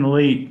Skyped in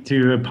late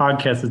to a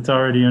podcast that's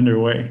already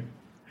underway.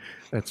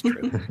 That's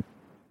true.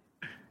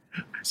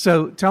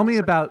 So tell me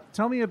about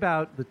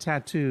the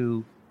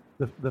tattoo,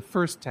 the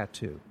first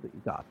tattoo that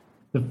you got.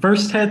 The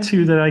first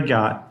tattoo that I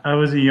got, I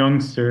was a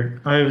youngster.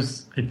 I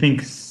was, I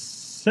think,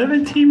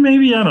 17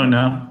 maybe, I don't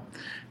know,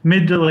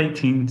 mid to late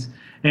teens.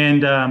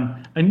 And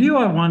I knew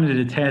I wanted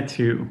a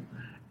tattoo.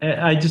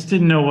 I just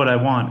didn't know what I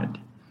wanted.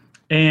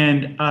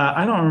 And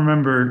I don't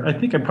remember, I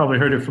think I probably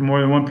heard it from more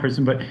than one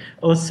person, but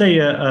let's say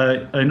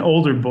an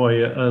older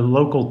boy, a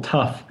local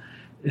tough,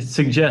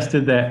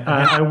 suggested that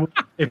I would,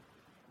 if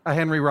a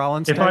Henry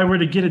Rollins if I were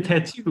to get a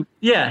tattoo,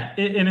 yeah,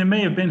 and it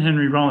may have been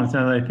Henry Rollins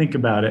now that I think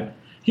about it.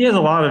 He has a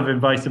lot of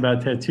advice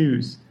about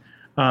tattoos.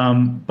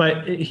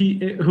 But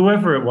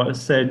whoever it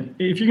was said,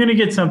 if you're going to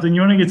get something, you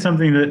want to get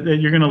something that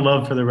you're going to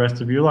love for the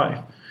rest of your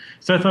life.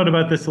 So I thought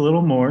about this a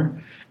little more,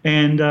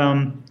 and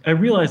I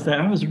realized that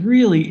I was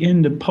really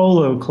into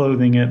polo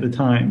clothing at the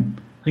time,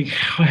 like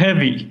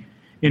heavy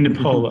into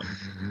polo.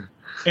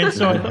 And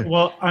so I thought,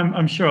 well,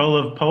 I'm sure I'll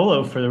love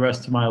polo for the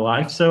rest of my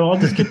life, so I'll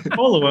just get the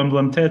polo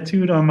emblem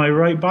tattooed on my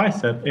right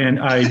bicep. And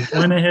I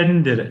went ahead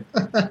and did it.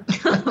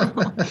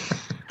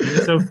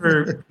 So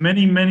for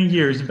many, many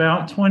years,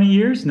 about 20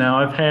 years now,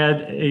 I've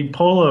had a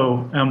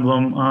polo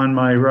emblem on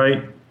my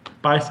right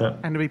bicep.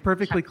 And to be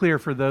perfectly clear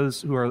for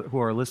those who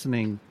are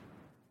listening,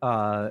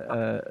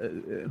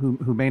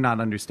 who may not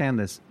understand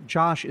this,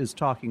 Josh is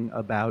talking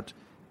about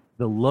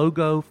the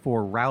logo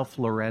for Ralph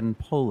Lauren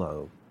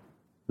polo,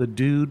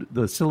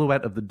 the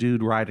silhouette of the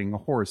dude riding a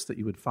horse that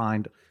you would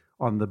find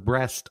on the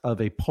breast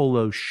of a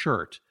polo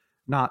shirt,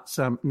 not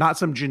some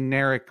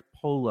generic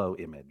polo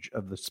image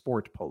of the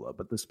sport polo,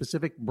 but the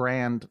specific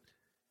brand,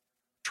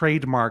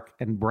 trademark,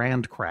 and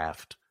brand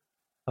craft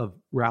of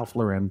Ralph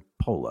Lauren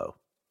polo.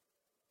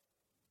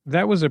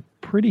 That was a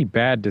pretty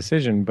bad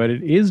decision, but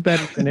it is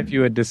better than if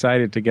you had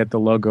decided to get the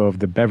logo of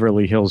the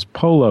Beverly Hills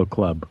Polo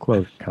Club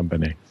clothing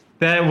company.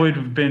 That would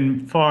have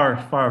been far,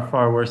 far,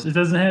 far worse. It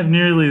doesn't have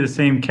nearly the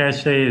same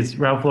cachet as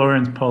Ralph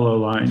Lauren's polo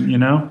line, you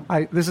know?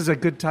 This is a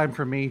good time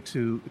for me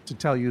to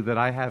tell you that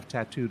I have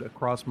tattooed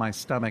across my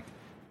stomach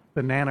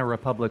Banana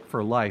Republic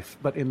for life,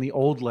 but in the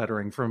old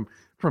lettering from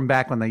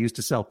back when they used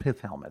to sell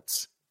pith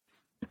helmets.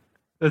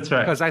 That's right.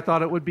 Because I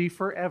thought it would be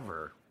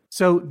forever.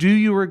 So do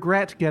you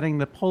regret getting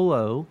the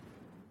polo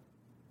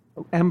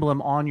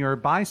emblem on your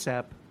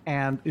bicep,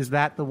 and is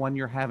that the one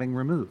you're having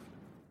removed?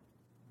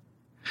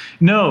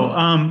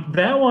 No,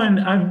 that one,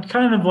 I'm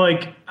kind of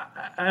like,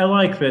 I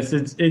like this.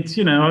 It's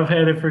I've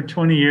had it for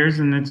 20 years,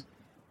 and it's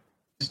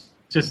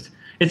just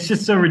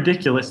so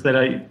ridiculous that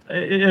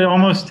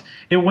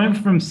it went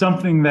from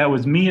something that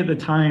was me at the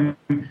time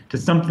to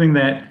something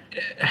that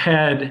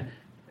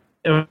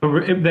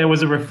that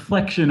was a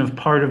reflection of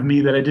part of me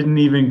that I didn't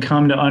even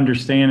come to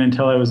understand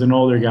until I was an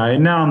older guy.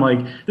 And now I'm like,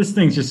 this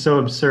thing's just so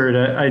absurd.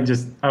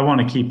 I want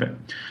to keep it.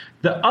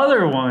 The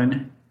other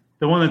one,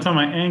 the one that's on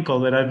my ankle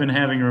that I've been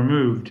having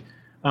removed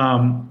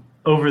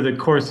over the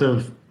course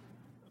of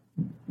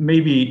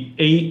maybe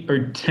 8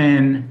 or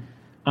 10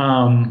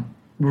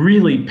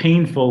 really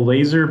painful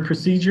laser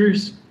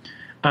procedures,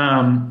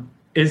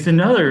 is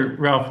another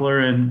Ralph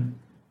Lauren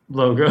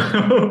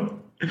logo.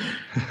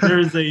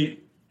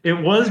 It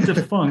was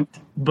defunct,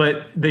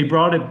 but they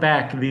brought it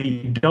back.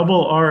 The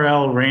Double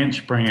RL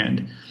Ranch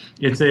brand.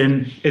 It's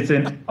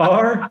an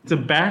R. It's a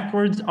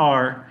backwards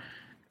R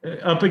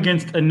up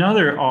against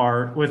another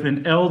R with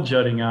an L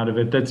jutting out of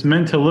it. That's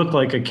meant to look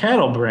like a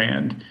cattle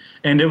brand,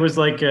 and it was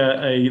like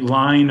a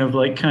line of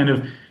like kind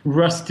of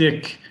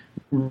rustic,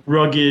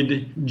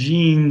 rugged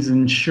jeans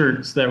and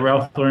shirts that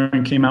Ralph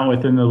Lauren came out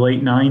with in the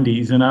late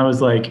 90s. And I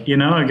was like,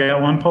 I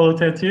got one polo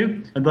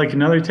tattoo. I'd like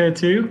another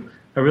tattoo.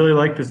 I really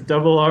like this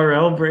Double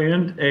RL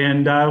brand,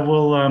 and I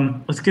will,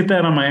 let's get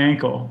that on my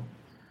ankle.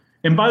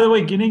 And by the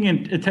way, getting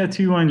a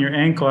tattoo on your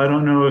ankle, I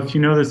don't know if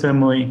you know this,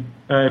 Emily,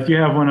 if you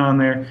have one on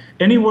there,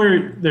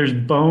 anywhere there's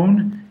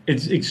bone,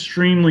 it's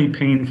extremely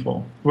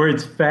painful. Where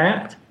it's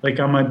fat, like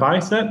on my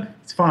bicep,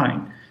 it's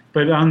fine.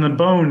 But on the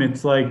bone,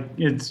 it's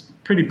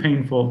pretty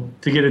painful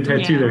to get a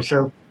tattoo there.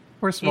 So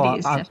first of all,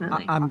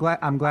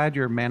 I'm glad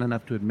you're man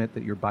enough to admit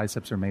that your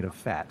biceps are made of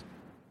fat.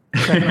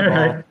 Second of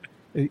all,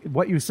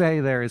 what you say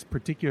there is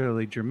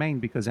particularly germane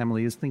because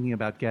Emily is thinking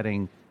about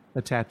getting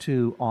a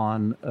tattoo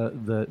on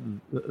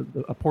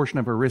a portion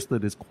of her wrist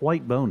that is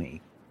quite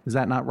bony. Is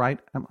that not right,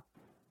 Emma?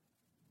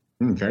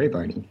 Very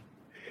bony.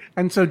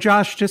 And so,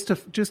 Josh, just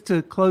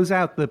to close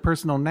out the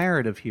personal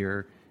narrative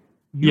here,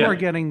 you are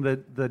getting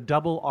the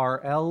Double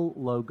RL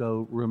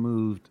logo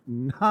removed,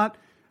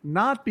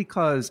 not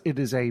because it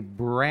is a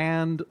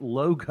brand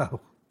logo,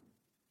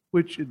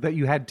 that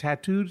you had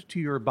tattooed to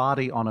your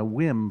body on a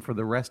whim for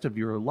the rest of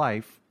your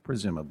life,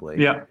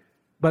 presumably. Yeah.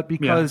 But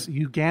because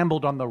you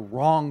gambled on the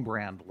wrong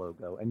brand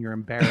logo and you're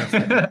embarrassed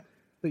that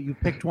you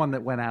picked one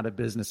that went out of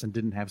business and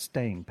didn't have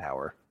staying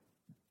power.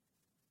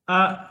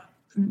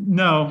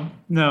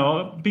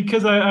 No,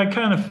 because I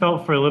kind of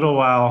felt for a little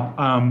while,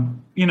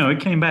 it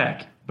came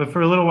back. But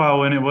for a little while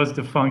when it was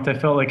defunct, I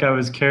felt like I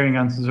was carrying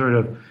on some sort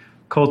of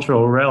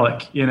cultural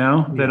relic,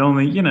 that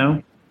only,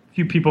 a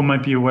few people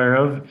might be aware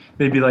of.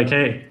 They'd be like,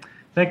 hey,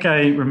 that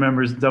guy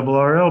remembers Double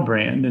RL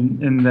brand,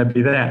 and that'd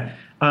be that.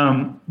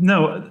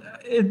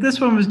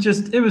 This one was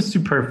it was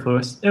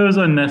superfluous. It was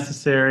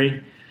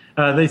unnecessary.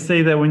 They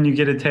say that when you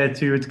get a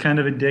tattoo, it's kind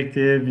of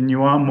addictive and you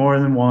want more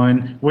than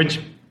one, which,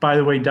 by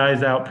the way,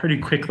 dies out pretty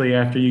quickly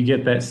after you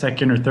get that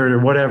second or third or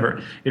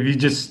whatever. If you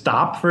just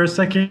stop for a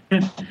second,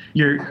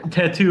 your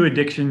tattoo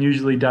addiction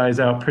usually dies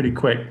out pretty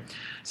quick.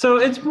 So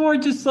it's more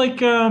just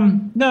like,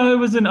 it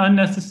was an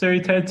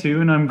unnecessary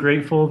tattoo, and I'm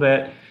grateful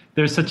that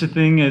there's such a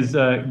thing as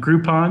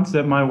Groupons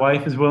that my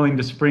wife is willing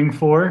to spring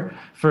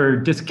for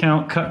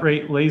discount cut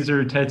rate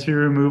laser tattoo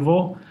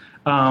removal,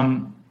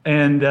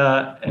 and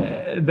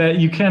that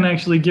you can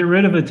actually get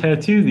rid of a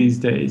tattoo these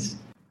days.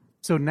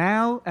 So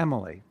now,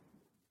 Emily,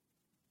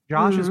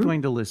 Josh is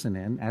going to listen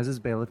in, as is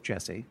Bailiff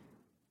Jesse,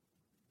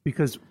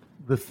 because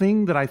the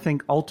thing that I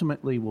think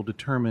ultimately will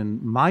determine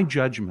my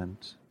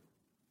judgment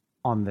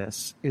on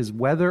this is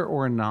whether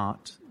or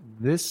not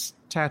this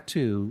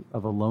tattoo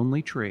of a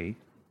lonely tree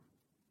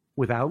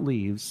without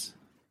leaves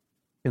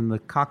in the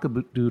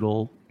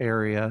Cockadoodle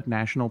area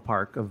national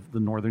park of the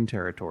Northern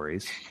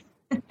Territories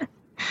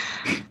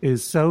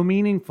is so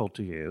meaningful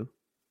to you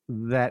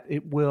that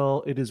it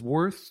is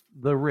worth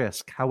the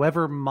risk,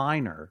 however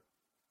minor,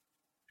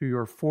 to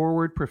your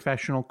forward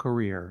professional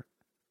career,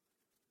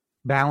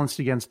 balanced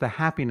against the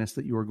happiness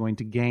that you are going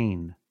to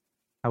gain,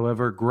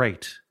 however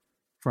great,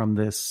 from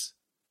this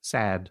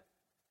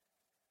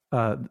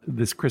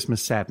this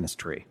Christmas sadness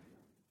tree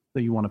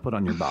that you want to put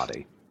on your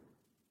body.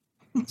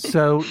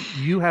 So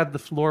you have the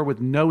floor with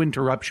no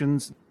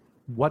interruptions.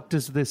 What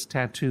does this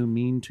tattoo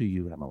mean to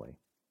you, Emily?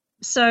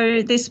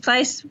 So this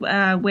place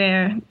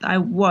where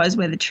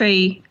the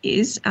tree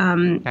is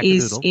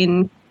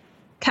in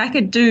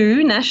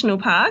Kakadu National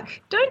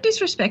Park. Don't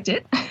disrespect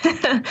it.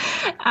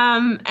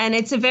 And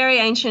it's a very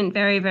ancient,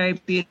 very, very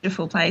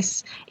beautiful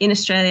place in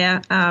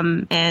Australia.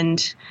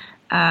 And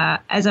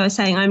as I was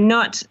saying, I'm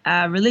not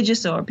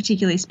religious or a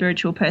particularly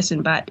spiritual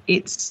person, but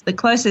it's the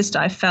closest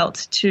I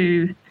felt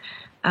to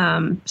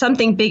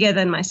something bigger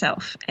than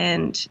myself.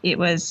 And it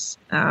was,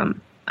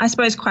 I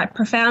suppose, quite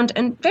profound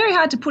and very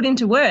hard to put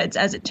into words,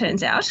 as it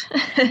turns out.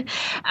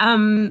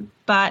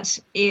 But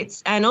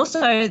and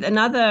also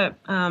another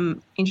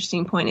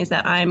interesting point is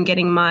that I'm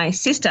getting my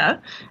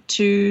sister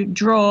to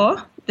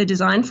draw the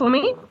design for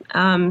me.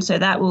 So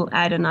that will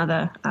add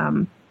another.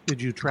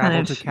 Did you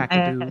travel to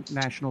Kakadu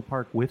National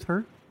Park with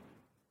her?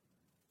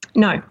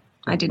 No,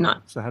 I did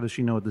not. So how does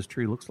she know what this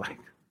tree looks like?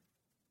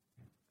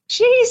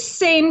 She's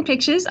seen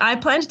pictures. I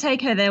plan to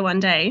take her there one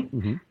day.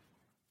 Mm-hmm.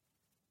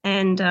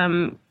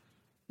 And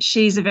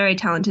she's a very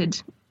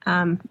talented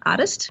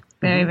artist,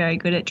 very, very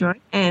good at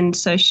drawing. And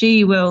so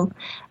she will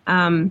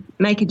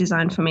make a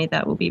design for me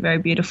that will be very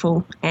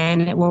beautiful,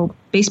 and it will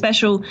be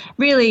special.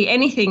 Really,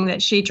 anything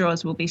that she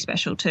draws will be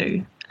special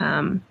too.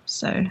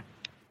 So,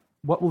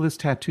 what will this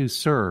tattoo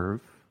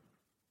serve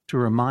to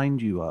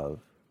remind you of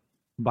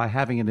by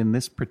having it in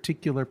this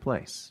particular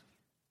place?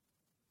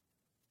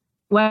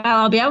 Well,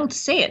 I'll be able to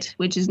see it,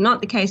 which is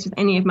not the case with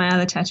any of my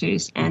other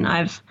tattoos. And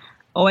I've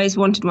always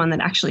wanted one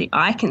that actually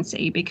I can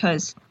see,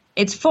 because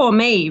it's for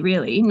me,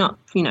 really, not,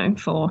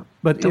 for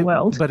the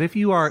world. But if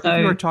you are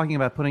talking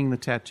about putting the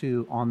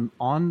tattoo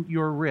on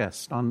your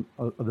wrist, on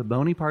the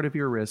bony part of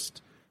your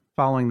wrist,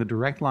 following the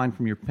direct line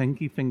from your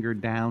pinky finger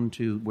down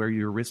to where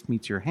your wrist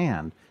meets your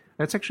hand,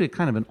 that's actually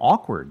kind of an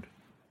awkward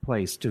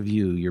place to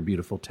view your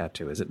beautiful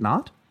tattoo, is it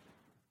not?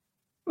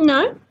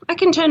 No, I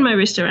can turn my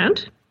wrist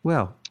around.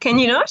 Well, can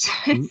you not?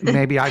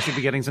 Maybe I should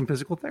be getting some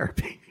physical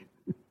therapy.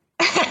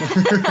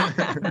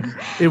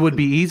 It would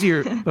be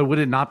easier, but would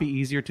it not be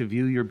easier to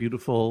view your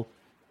beautiful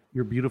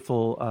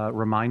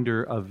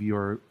reminder of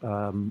your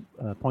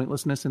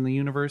pointlessness in the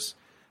universe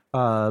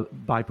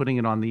by putting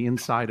it on the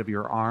inside of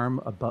your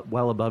arm,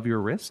 well above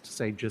your wrist,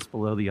 say just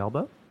below the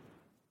elbow?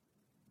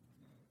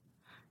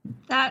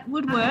 That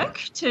would work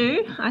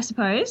too, I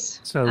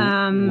suppose. So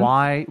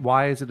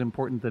why is it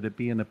important that it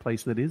be in a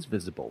place that is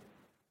visible?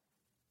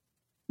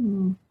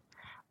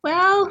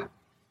 Well,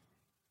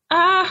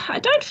 I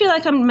don't feel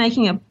like I'm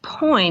making a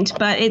point,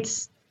 but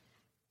it's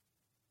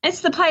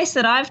the place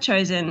that I've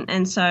chosen,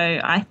 and so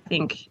I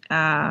think,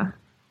 I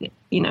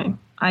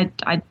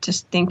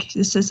just think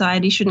the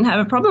society shouldn't have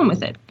a problem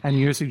with it. And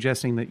you're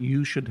suggesting that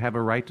you should have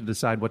a right to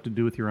decide what to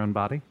do with your own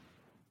body?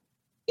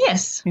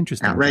 Yes.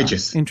 Interesting.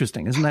 Outrageous.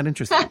 Interesting. Isn't that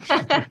interesting?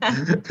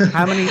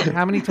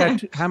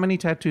 How many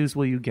tattoos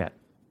will you get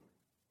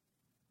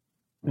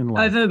in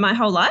life? Over my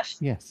whole life?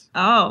 Yes.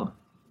 Oh,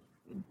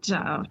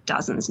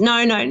 dozens. No.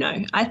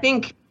 I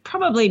think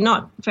probably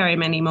not very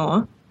many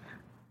more.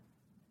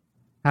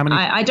 How many?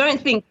 I don't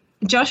think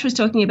Josh was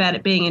talking about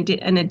it being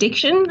an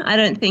addiction. I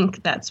don't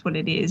think that's what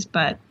it is,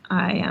 but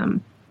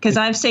because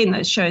I've seen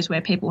those shows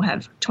where people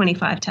have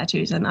 25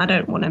 tattoos, and I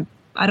don't want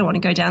to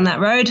go down that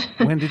road.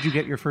 When did you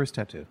get your first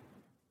tattoo?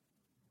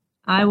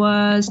 I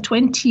was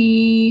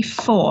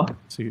 24.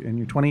 So and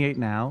you're 28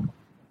 now.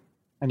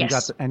 And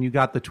yes. you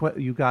got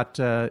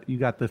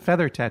the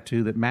feather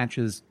tattoo that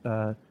matches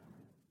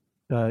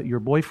your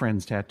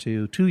boyfriend's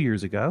tattoo 2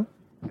 years ago.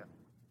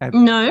 At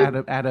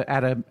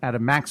a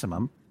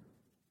maximum.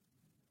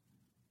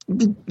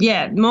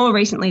 Yeah, more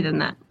recently than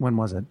that. When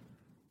was it?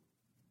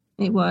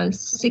 It was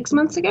 6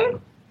 months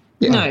ago.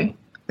 Yeah, no,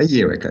 a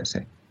year ago,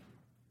 say.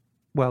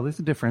 Well, there's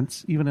a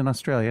difference, even in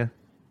Australia.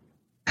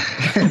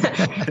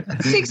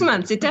 6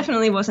 months. It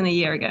definitely wasn't a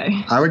year ago.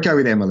 I would go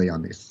with Emily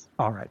on this.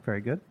 All right,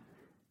 very good.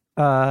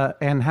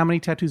 And how many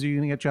tattoos are you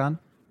going to get, John?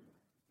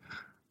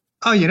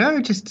 Oh,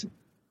 just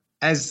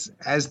as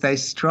they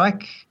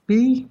strike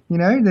me.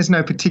 There's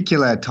no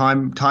particular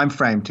time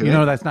frame to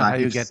it. That's not how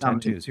you get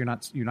tattoos. You're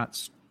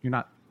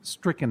not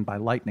stricken by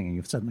lightning and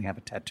you suddenly have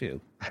a tattoo.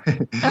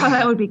 Oh,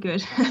 that would be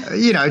good.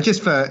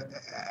 Just for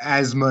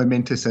as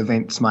momentous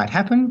events might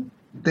happen,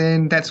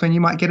 then that's when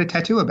you might get a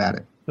tattoo about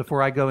it.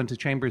 Before I go into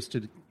chambers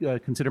to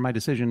consider my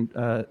decision,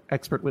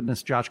 expert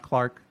witness Josh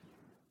Clark.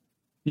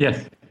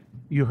 Yes.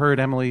 You heard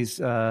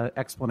Emily's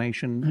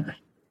explanation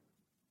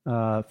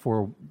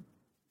for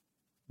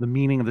the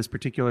meaning of this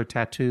particular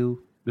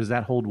tattoo. Does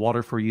that hold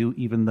water for you,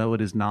 even though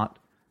it is not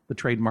the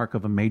trademark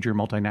of a major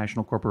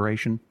multinational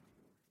corporation?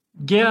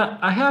 Yeah,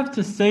 I have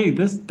to say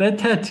that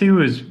tattoo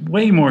is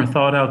way more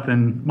thought out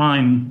than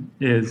mine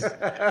is.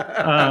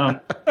 And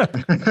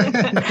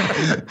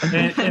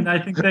I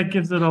think that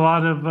gives it a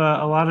lot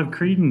of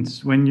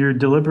credence when you're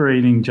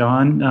deliberating,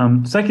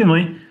 John.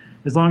 Secondly,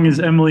 as long as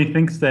Emily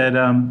thinks that,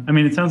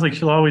 it sounds like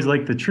she'll always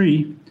like the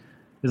tree.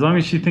 As long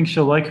as she thinks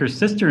she'll like her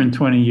sister in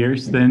 20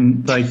 years,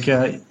 then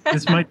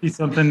this might be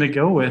something to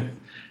go with.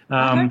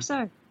 I hope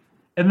so.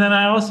 And then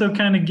I also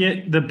kind of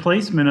get the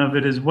placement of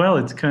it as well.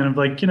 It's kind of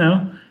like,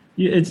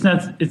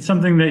 it's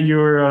something that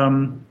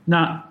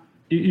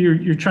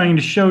you're trying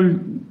to show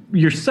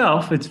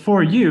yourself. It's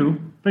for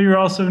you, but you're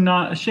also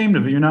not ashamed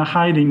of it. You're not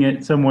hiding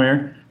it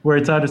somewhere where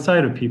it's out of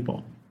sight of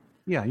people.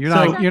 Yeah,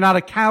 you're not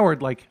a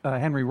coward like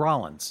Henry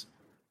Rollins.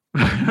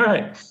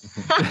 Right.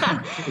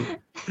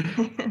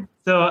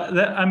 So,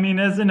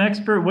 as an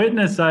expert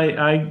witness,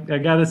 I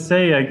got to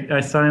say, I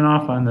sign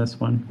off on this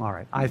one. All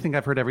right. I think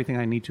I've heard everything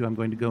I need to. I'm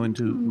going to go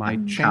into my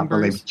chambers. Can't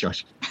believe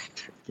Josh.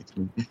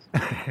 I'm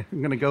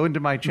going to go into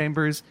my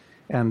chambers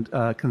and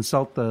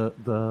consult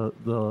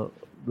the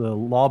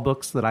law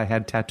books that I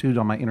had tattooed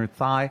on my inner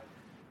thigh.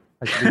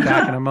 I should be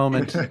back in a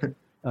moment to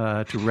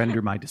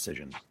render my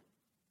decision.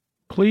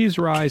 Please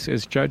rise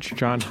as Judge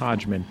John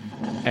Hodgman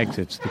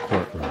exits the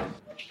courtroom.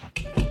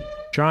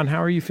 John,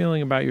 how are you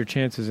feeling about your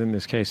chances in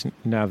this case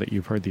now that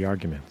you've heard the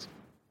arguments?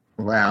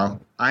 Wow.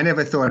 I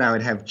never thought I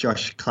would have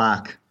Josh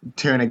Clark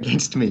turn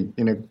against me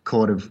in a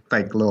court of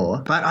fake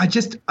law. But I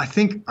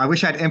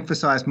wish I'd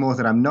emphasized more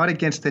that I'm not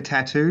against the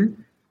tattoo.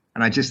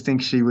 And I just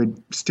think she would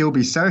still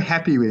be so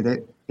happy with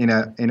it in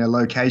a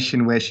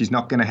location where she's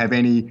not going to have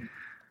any,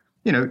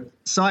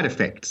 side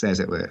effects,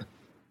 as it were.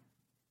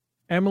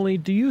 Emily,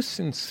 do you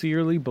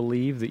sincerely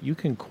believe that you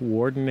can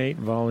coordinate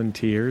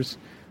volunteers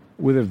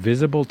with a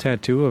visible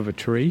tattoo of a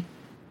tree?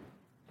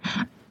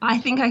 I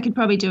think I could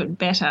probably do it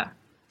better.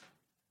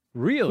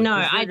 Really? No,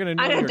 I don't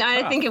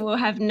think it will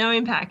have no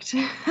impact.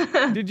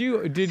 Did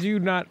you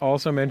not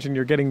also mention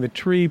you're getting the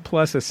tree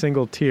plus a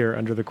single tear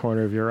under the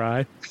corner of your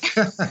eye?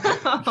 For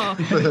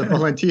the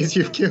volunteers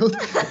you've killed?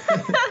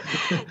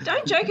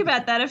 Don't joke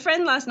about that. A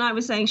friend last night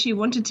was saying she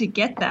wanted to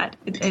get that.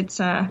 That's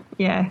a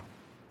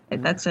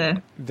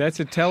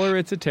tell her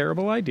it's a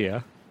terrible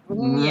idea.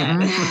 Yeah.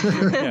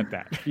 Get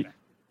that.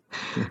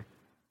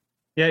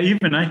 Yeah,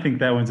 even I think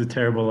that one's a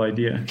terrible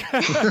idea.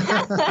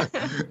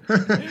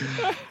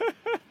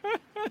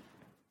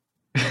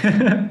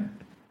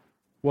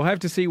 We'll have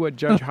to see what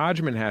Judge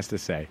Hodgman has to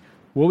say.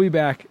 We'll be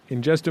back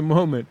in just a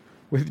moment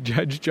with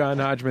Judge John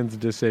Hodgman's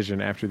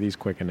decision after these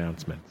quick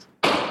announcements.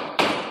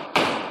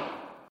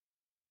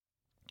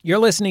 You're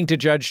listening to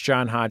Judge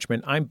John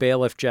Hodgman. I'm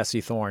bailiff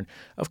Jesse Thorne.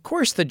 Of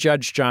course, the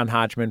Judge John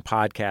Hodgman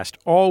podcast,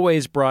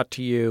 always brought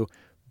to you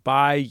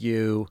by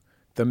you,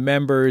 the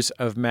members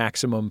of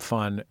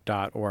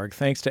MaximumFun.org.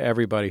 Thanks to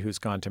everybody who's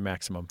gone to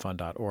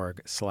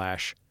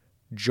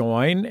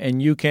MaximumFun.org/join,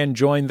 and you can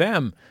join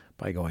them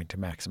by going to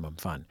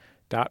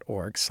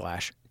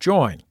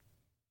MaximumFun.org/join.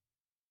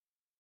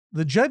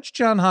 The Judge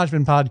John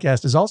Hodgman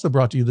podcast is also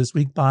brought to you this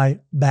week by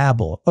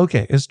Babbel.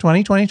 Okay, it's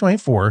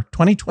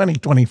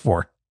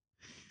 2020-24.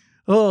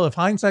 Oh, if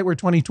hindsight were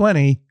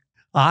 2020,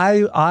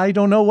 I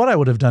don't know what I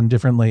would have done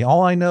differently.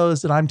 All I know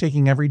is that I'm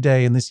taking every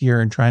day in this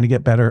year and trying to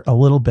get better a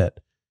little bit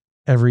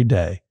every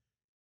day.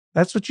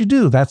 That's what you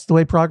do. That's the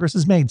way progress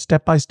is made,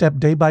 step by step,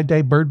 day by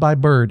day, bird by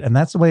bird. And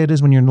that's the way it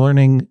is when you're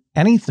learning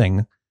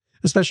anything,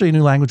 especially a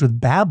new language with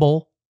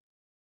Babbel.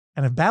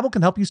 And if Babbel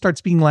can help you start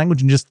speaking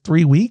language in just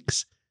 3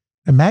 weeks,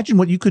 imagine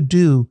what you could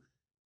do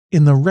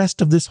in the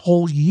rest of this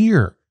whole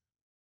year.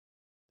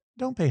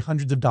 Don't pay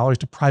hundreds of dollars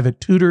to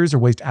private tutors or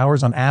waste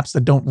hours on apps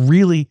that don't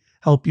really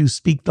help you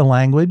speak the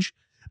language.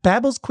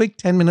 Babbel's quick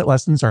 10-minute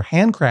lessons are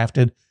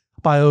handcrafted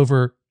by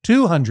over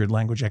 200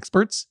 language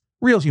experts,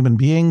 real human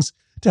beings,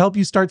 to help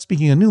you start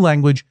speaking a new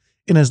language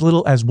in as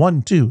little as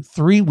 1, 2,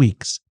 3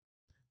 weeks.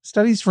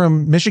 Studies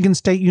from Michigan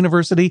State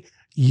University,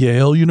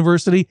 Yale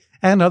University,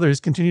 and others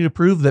continue to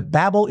prove that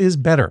Babbel is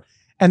better.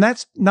 And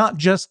that's not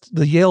just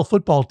the Yale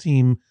football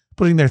team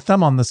putting their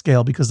thumb on the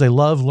scale because they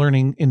love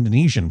learning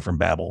Indonesian from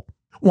Babbel.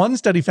 One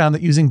study found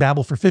that using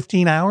Babbel for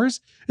 15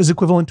 hours is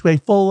equivalent to a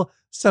full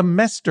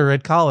semester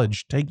at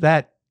college. Take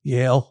that,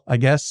 Yale, I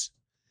guess.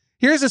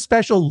 Here's a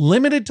special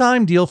limited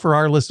time deal for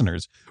our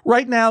listeners.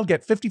 Right now,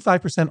 get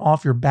 55%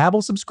 off your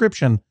Babbel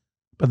subscription,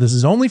 but this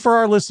is only for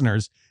our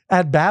listeners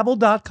at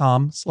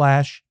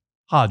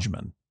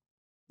babbel.com/Hodgman.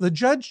 The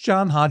Judge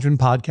John Hodgman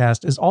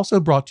podcast is also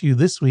brought to you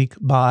this week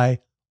by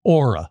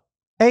Aura.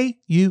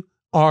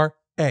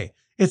 A-U-R-A.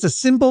 It's a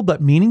simple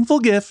but meaningful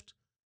gift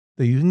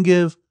that you can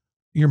give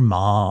your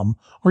mom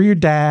or your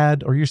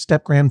dad or your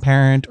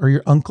step-grandparent or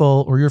your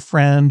uncle or your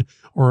friend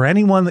or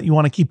anyone that you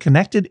want to keep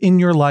connected in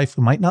your life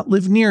who might not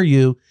live near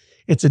you.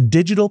 It's a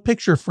digital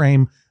picture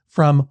frame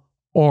from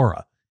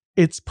Aura.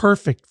 It's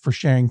perfect for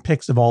sharing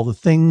pics of all the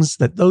things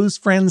that those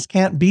friends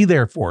can't be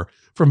there for,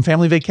 from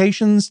family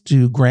vacations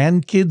to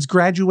grandkids'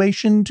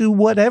 graduation to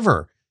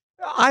whatever.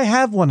 I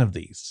have one of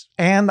these,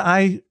 and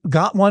I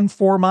got one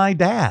for my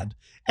dad,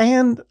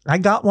 and I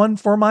got one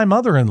for my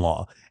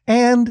mother-in-law,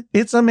 and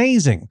it's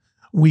amazing.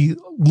 We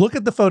look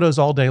at the photos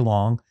all day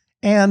long,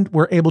 And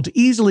we're able to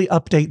easily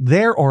update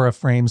their Aura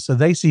frames so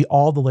they see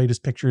all the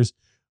latest pictures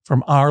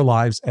from our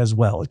lives as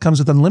well. It comes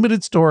with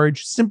unlimited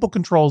storage, simple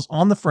controls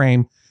on the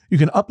frame. You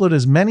can upload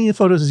as many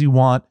photos as you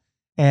want,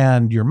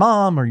 and your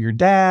mom or your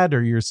dad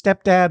or your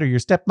stepdad or your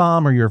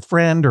stepmom or your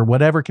friend or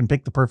whatever can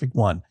pick the perfect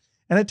one.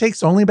 And it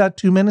takes only about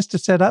 2 minutes to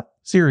set up.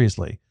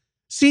 Seriously.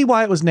 See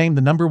why it was named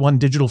the #1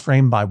 digital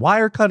frame by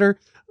Wirecutter,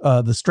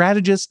 The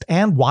Strategist,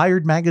 and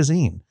Wired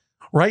Magazine.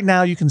 Right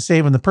now, you can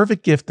save on the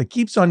perfect gift that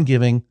keeps on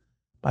giving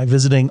by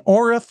visiting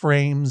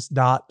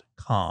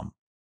auraframes.com.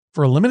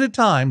 For a limited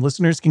time,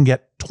 listeners can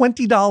get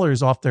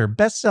 $20 off their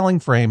best-selling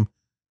frame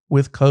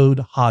with code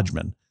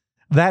Hodgman.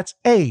 That's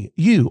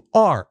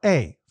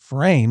AURA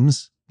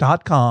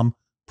frames.com,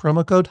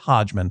 promo code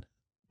Hodgman.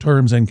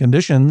 Terms and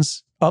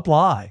conditions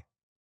apply.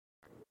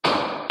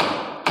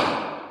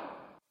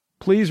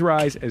 Please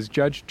rise as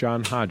Judge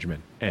John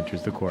Hodgman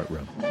enters the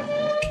courtroom.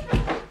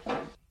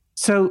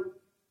 So,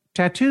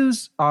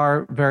 tattoos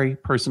are very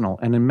personal,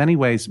 and in many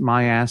ways,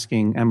 my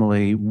asking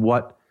Emily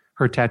what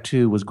her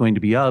tattoo was going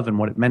to be of and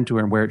what it meant to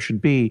her and where it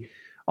should be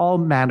all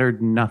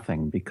mattered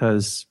nothing,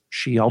 because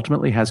she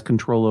ultimately has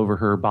control over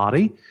her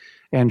body,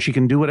 and she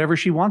can do whatever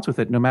she wants with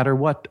it, no matter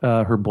what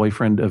her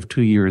boyfriend of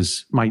 2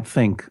 years might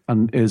think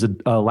is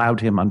allowed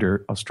him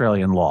under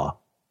Australian law.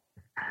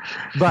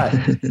 But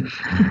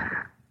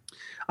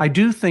I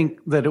do think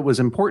that it was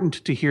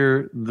important to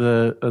hear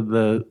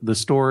the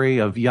story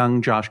of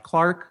young Josh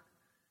Clark,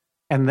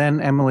 and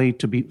then Emily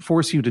to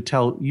force you to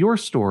tell your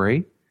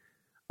story,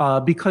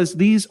 because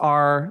these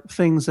are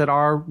things that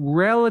are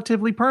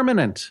relatively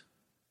permanent.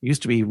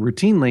 Used to be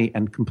routinely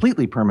and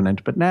completely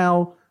permanent, but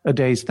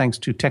nowadays, thanks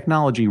to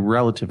technology,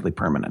 relatively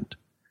permanent.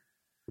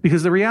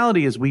 Because the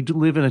reality is we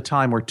live in a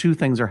time where two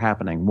things are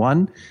happening.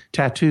 One,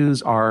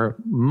 tattoos are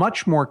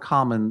much more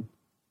common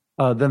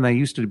than they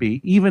used to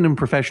be, even in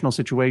professional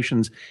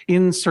situations,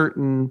 in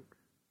certain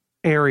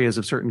areas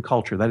of certain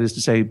culture. That is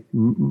to say,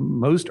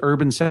 most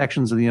urban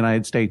sections of the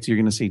United States, you're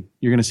going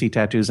to see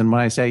tattoos. And when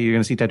I say you're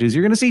going to see tattoos,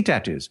 you're going to see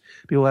tattoos.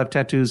 People have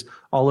tattoos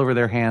all over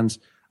their hands,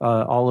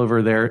 all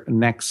over their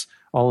necks,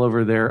 all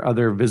over their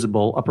other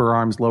visible upper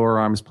arms, lower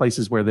arms,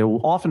 places where they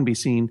will often be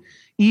seen,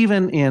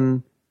 even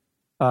in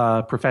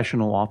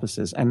professional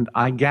offices. And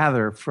I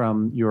gather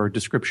from your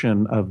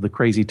description of the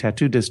crazy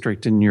tattoo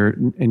district in your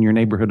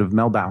neighborhood of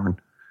Melbourne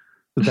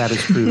that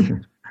is true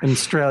in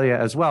Australia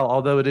as well,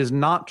 although it is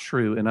not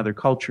true in other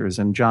cultures.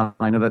 And John,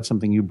 I know that's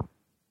something you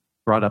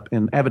brought up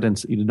in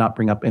evidence that you did not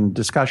bring up in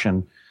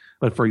discussion.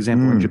 But for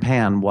example, in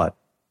Japan, what?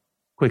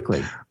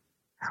 Quickly.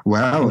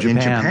 Well, in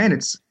Japan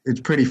it's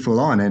pretty full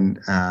on, and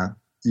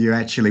you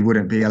actually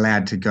wouldn't be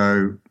allowed to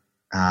go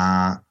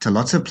to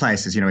lots of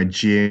places, a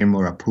gym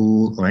or a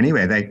pool or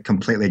anywhere. They're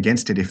completely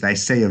against it. If they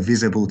see a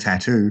visible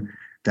tattoo,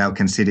 they'll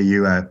consider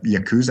you a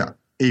Yakuza,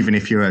 even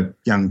if you're a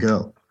young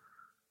girl.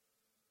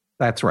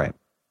 That's right.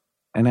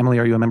 And Emily,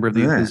 are you a member of the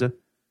Yakuza?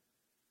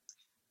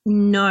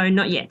 No,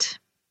 not yet.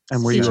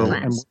 And were you?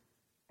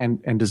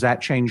 And does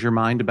that change your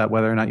mind about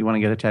whether or not you want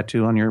to get a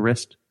tattoo on your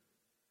wrist?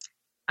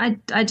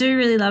 I do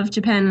really love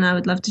Japan, and I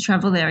would love to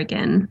travel there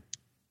again.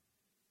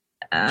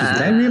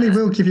 They really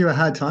will give you a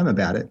hard time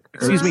about it.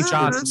 Excuse me,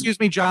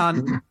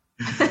 John.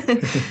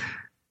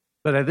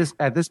 But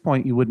at this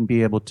point, you wouldn't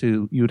be able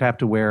to. You would have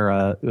to wear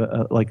a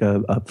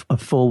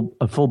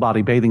full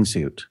body bathing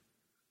suit.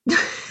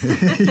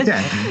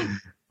 Yeah.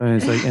 And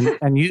it's like,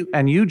 and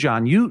you,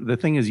 John, the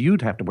thing is,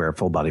 you'd have to wear a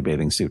full body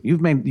bathing suit.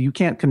 You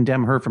can't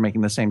condemn her for making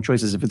the same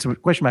choices. If it's a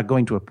question about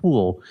going to a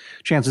pool,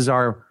 chances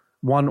are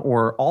one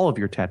or all of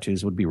your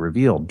tattoos would be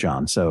revealed,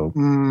 John. So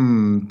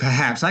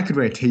perhaps I could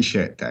wear a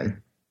t-shirt though.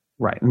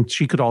 Right. And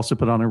she could also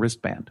put on a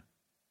wristband.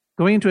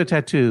 Going into a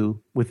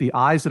tattoo with the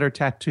eyes that are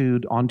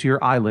tattooed onto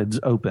your eyelids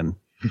open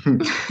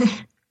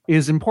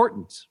is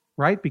important,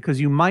 right?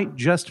 Because you might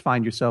just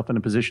find yourself in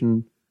a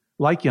position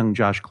like young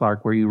Josh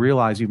Clark, where you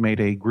realize you've made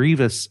a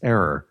grievous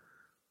error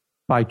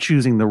by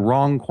choosing the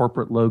wrong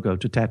corporate logo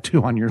to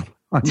tattoo on your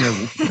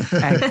ankle.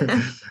 I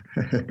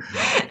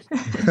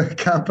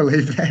can't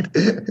believe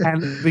that.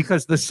 And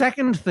because the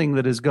second thing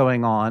that is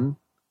going on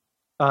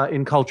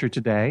in culture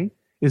today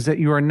is that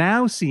you are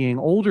now seeing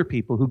older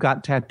people who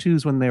got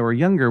tattoos when they were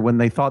younger, when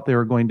they thought they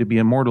were going to be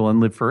immortal and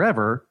live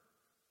forever,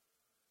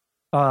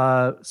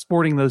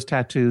 sporting those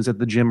tattoos at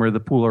the gym or the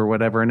pool or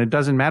whatever. And it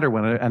doesn't matter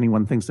when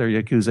anyone thinks they're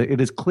Yakuza.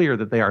 It is clear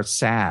that they are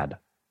sad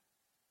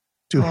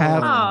to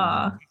have,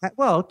 not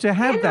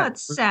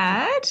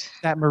sad.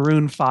 That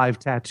Maroon 5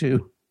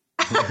 tattoo,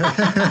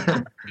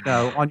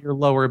 on your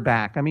lower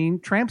back. I mean,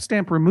 tramp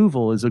stamp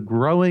removal is a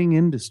growing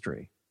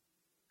industry.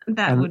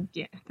 That would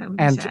be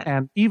sad.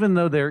 And even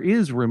though there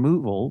is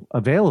removal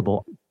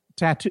available,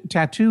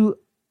 tattoo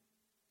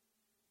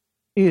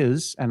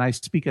is, and I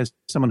speak as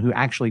someone who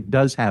actually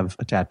does have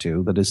a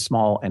tattoo that is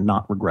small and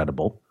not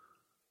regrettable.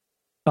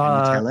 Can you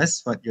tell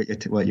us what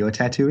your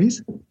tattoo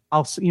is?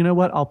 I'll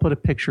put a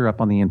picture up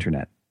on the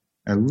internet.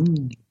 Oh,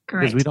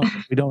 great! Because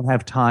we don't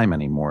have time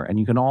anymore, and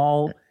you can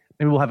all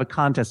maybe we'll have a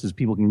contest as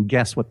people can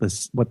guess what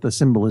the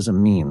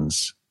symbolism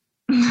means.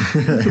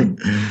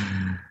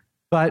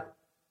 But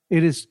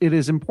it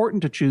is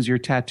important to choose your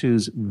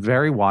tattoos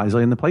very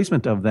wisely and the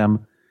placement of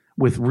them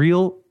with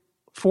real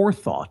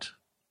forethought,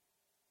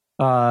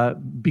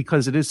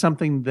 because it is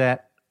something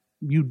that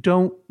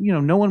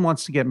no one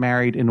wants to get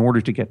married in order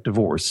to get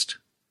divorced.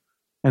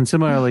 And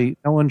similarly,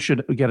 no one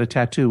should get a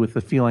tattoo with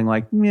the feeling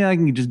like, yeah, I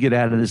can just get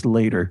out of this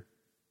later.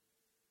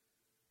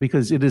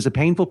 Because it is a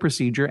painful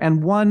procedure,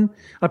 and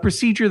a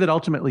procedure that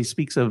ultimately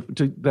speaks of,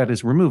 that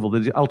is removal,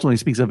 that ultimately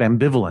speaks of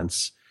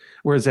ambivalence,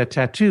 whereas a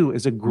tattoo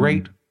is a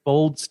great,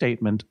 bold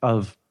statement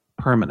of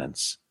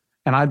permanence.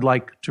 And I'd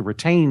like to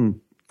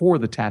retain for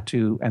the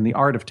tattoo and the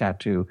art of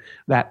tattoo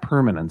that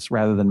permanence,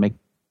 rather than make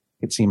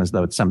it seem as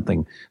though it's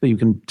something that you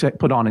can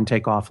put on and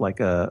take off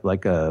like a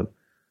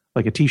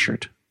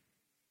T-shirt.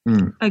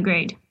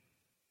 Agreed.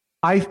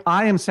 I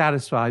am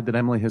satisfied that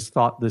Emily has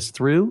thought this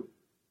through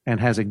and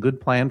has a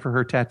good plan for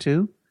her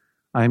tattoo.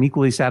 I am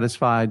equally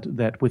satisfied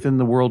that within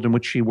the world in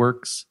which she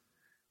works,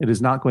 it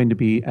is not going to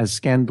be as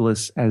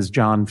scandalous as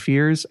John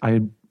fears.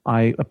 I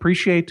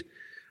appreciate,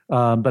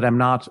 but I'm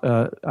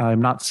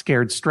not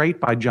scared straight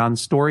by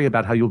John's story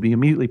about how you'll be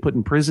immediately put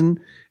in prison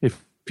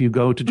if you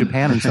go to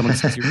Japan and someone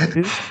says you're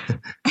tattoo.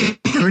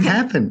 It could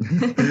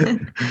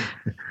happen.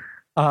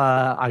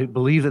 I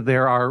believe that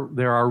there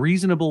are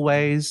reasonable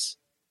ways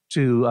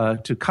to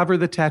cover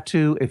the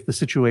tattoo if the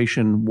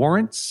situation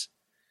warrants.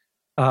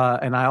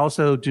 And I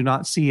also do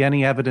not see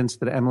any evidence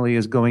that Emily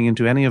is going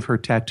into any of her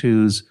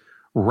tattoos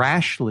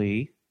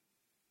rashly,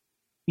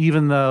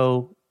 even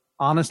though,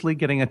 honestly,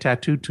 getting a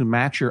tattoo to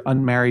match your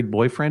unmarried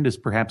boyfriend is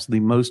perhaps the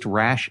most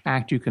rash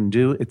act you can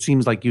do. It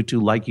seems like you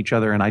two like each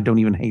other, and I don't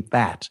even hate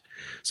that.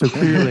 So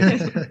clearly,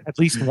 at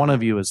least one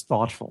of you is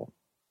thoughtful.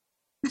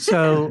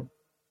 So,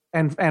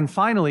 and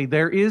finally,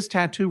 there is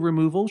tattoo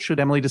removal should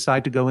Emily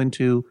decide to go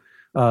into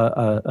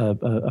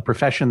a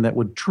profession that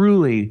would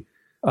truly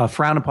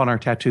frown upon our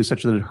tattoo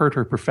such that it hurt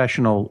her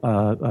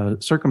professional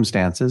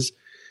circumstances.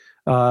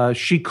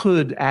 She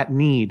could, at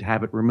need,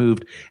 have it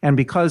removed. And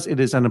because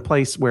it is in a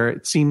place where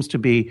it seems to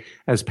be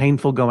as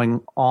painful going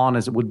on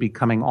as it would be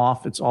coming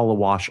off, it's all a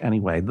wash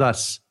anyway.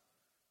 Thus,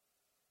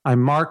 I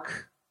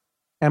mark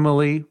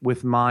Emily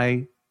with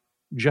my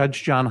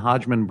Judge John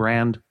Hodgman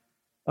brand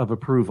of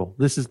approval.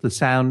 This is the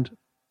sound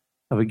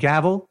of a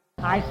gavel.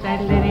 I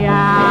said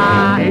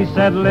Lydia, he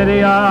said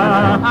Lydia,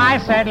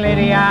 I said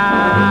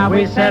Lydia,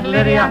 we said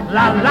Lydia,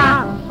 la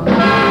la.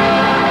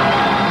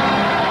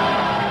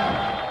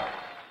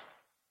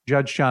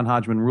 Judge John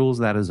Hodgman rules,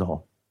 that is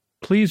all.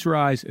 Please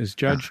rise as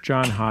Judge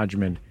John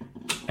Hodgman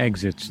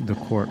exits the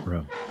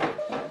courtroom.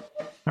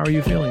 How are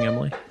you feeling,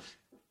 Emily?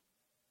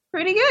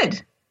 Pretty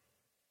good.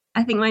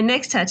 I think my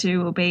next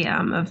tattoo will be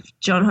of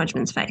John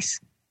Hodgman's face.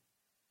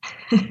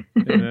 and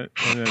then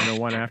the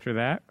one after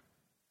that?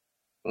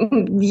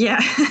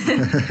 Yeah.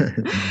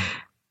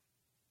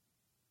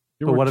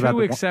 There were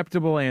two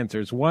acceptable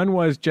answers. One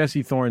was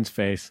Jesse Thorne's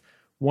face.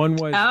 One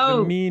was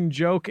the mean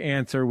joke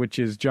answer, which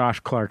is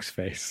Josh Clark's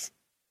face.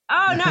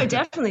 Oh, no,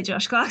 definitely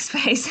Josh Clark's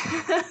face.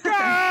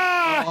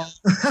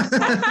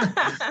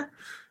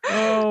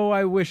 Oh,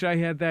 I wish I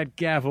had that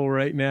gavel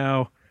right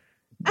now.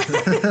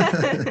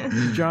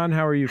 John,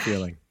 how are you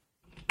feeling?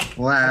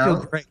 Wow. I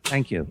feel great.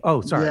 Thank you.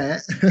 Oh, sorry. Yeah.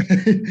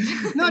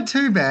 Not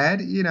too bad.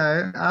 You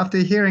know, after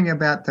hearing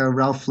about the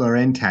Ralph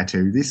Lauren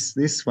tattoo,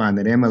 this one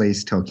that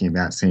Emily's talking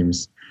about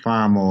seems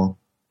far more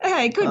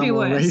it could be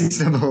worse.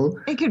 Reasonable.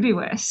 It could be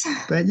worse.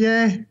 But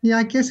yeah,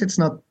 I guess it's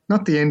not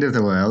the end of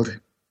the world.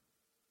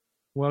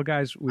 Well,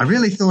 guys, I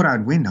really thought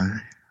I'd win.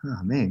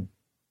 Oh, man.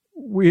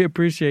 We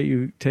appreciate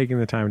you taking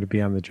the time to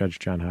be on the Judge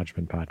John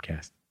Hodgman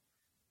podcast.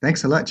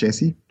 Thanks a lot,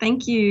 Jesse.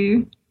 Thank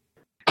you.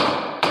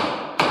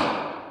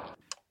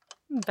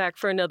 Back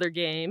for another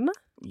game.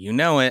 You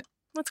know it.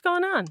 What's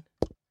going on?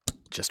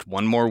 Just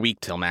one more week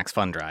till Max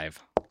Fun Drive.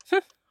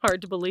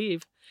 Hard to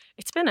believe.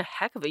 It's been a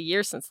heck of a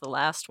year since the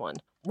last one.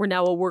 We're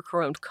now a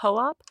worker-owned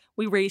co-op.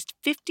 We raised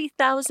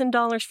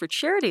 $50,000 for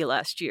charity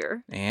last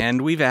year.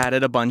 And we've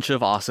added a bunch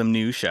of awesome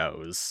new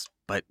shows.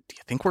 But do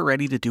you think we're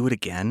ready to do it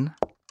again?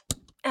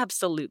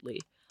 Absolutely.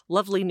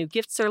 Lovely new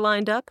gifts are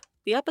lined up.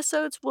 The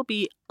episodes will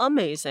be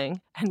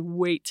amazing, and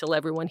wait till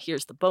everyone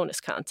hears the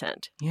bonus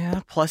content.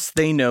 Yeah, plus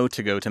they know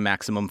to go to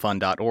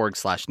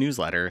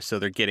MaximumFun.org/newsletter, so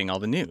they're getting all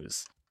the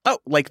news. Oh,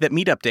 like that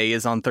meetup day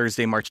is on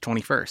Thursday, March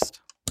 21st.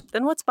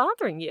 Then what's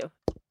bothering you?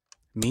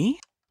 Me?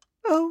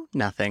 Oh,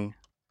 nothing.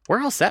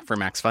 We're all set for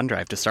Max Fun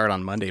Drive to start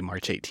on Monday,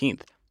 March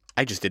 18th.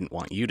 I just didn't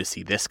want you to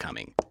see this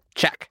coming.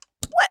 Check.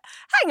 What?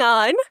 Hang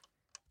on.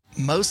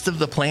 Most of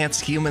the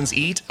plants humans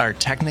eat are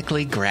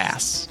technically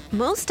grass.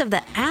 Most of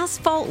the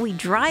asphalt we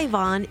drive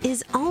on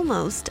is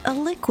almost a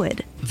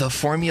liquid. The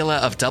formula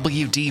of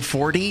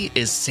WD-40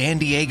 is San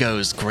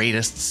Diego's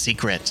greatest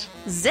secret.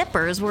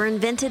 Zippers were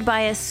invented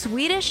by a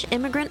Swedish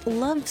immigrant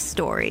love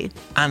story.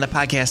 On the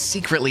podcast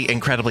Secretly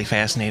Incredibly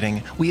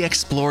Fascinating, we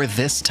explore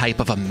this type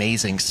of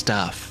amazing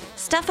stuff.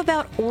 Stuff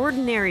about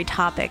ordinary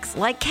topics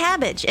like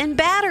cabbage and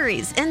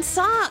batteries and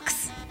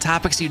socks.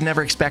 Topics you'd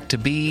never expect to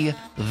be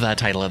the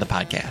title of the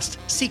podcast.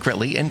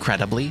 Secretly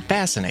Incredibly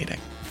Fascinating.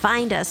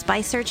 Find us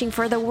by searching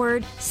for the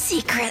word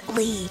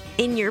secretly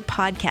in your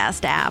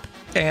podcast app.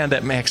 And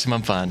at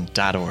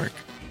MaximumFun.org.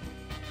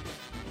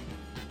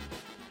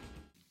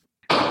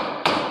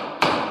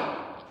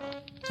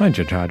 Hi,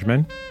 Judge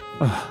Hodgman.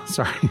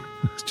 Sorry,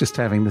 I was just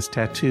having this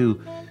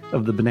tattoo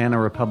of the Banana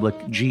Republic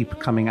Jeep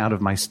coming out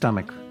of my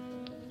stomach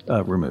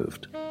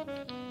removed.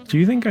 Do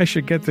you think I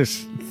should get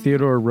this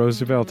Theodore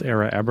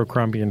Roosevelt-era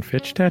Abercrombie &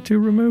 Fitch tattoo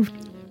removed?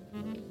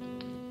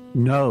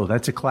 No,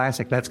 that's a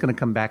classic. That's going to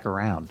come back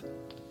around.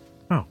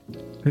 Oh,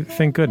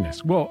 thank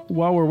goodness. Well,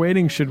 while we're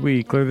waiting, should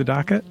we clear the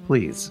docket?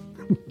 Please.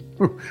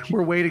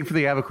 We're waiting for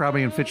the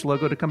Abercrombie & Fitch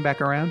logo to come back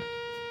around?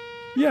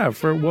 Yeah,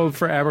 for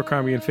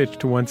Abercrombie & Fitch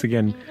to once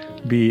again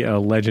be a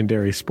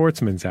legendary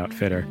sportsman's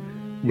outfitter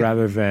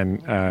rather than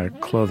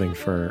clothing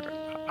for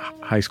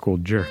high school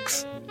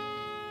jerks.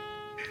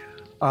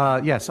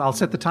 Yes, I'll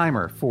set the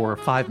timer for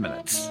 5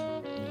 minutes.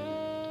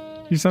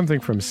 Here's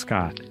something from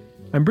Scott.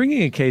 I'm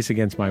bringing a case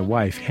against my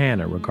wife,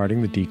 Hannah,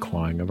 regarding the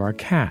declawing of our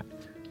cat.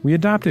 We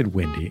adopted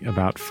Wendy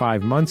about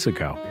 5 months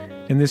ago,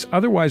 and this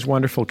otherwise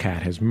wonderful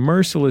cat has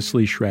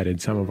mercilessly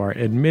shredded some of our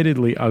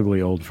admittedly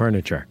ugly old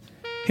furniture.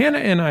 Hannah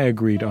and I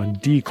agreed on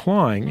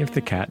declawing if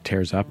the cat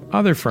tears up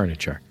other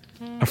furniture.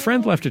 A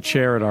friend left a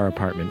chair at our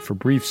apartment for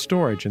brief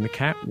storage, and the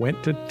cat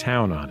went to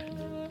town on it.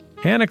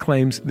 Hannah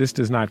claims this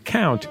does not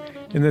count,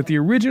 and that the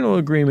original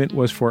agreement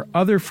was for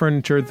other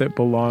furniture that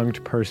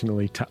belonged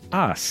personally to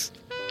us.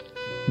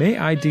 May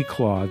I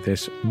declaw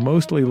this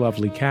mostly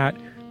lovely cat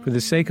for the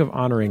sake of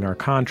honoring our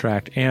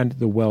contract and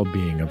the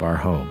well-being of our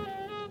home?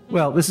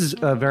 Well, this is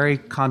a very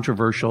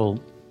controversial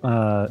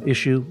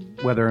issue,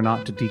 whether or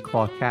not to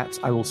declaw cats.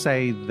 I will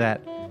say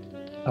that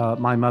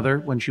my mother,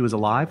 when she was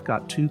alive,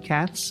 got 2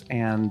 cats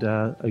and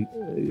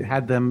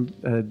had them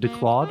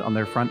declawed on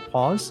their front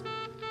paws.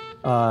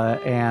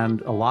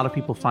 And a lot of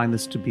people find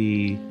this to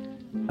be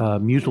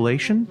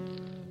mutilation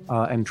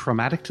and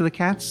traumatic to the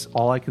cats.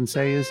 All I can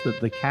say is that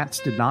the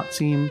cats did not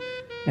seem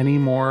any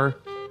more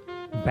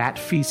bat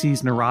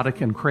feces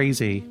neurotic and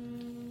crazy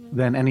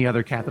than any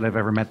other cat that I've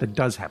ever met that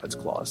does have its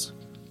claws.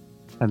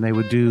 And they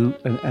would do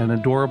an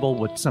adorable,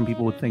 what some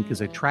people would think is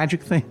a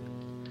tragic thing,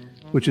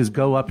 which is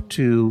go up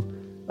to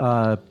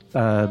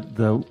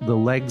the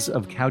legs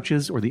of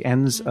couches or the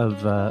ends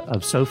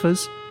of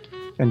sofas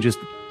and just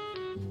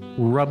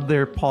rub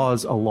their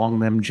paws along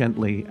them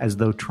gently as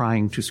though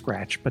trying to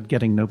scratch, but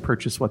getting no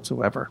purchase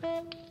whatsoever.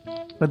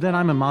 But then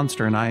I'm a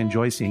monster and I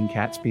enjoy seeing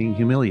cats being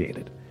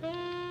humiliated.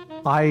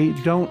 I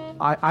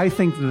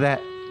think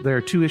that there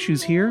are 2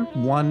 issues here.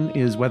 One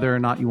is whether or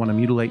not you want to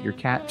mutilate your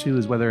cat. 2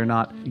 is whether or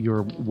not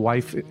your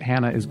wife,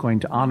 Hannah, is going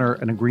to honor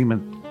an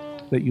agreement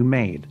that you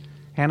made.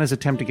 Hannah's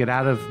attempt to get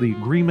out of the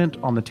agreement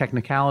on the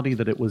technicality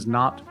that it was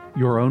not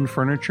your own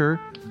furniture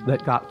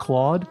that got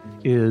clawed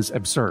is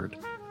absurd,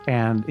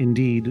 and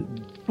indeed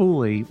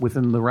fully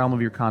within the realm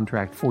of your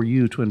contract for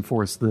you to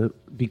enforce the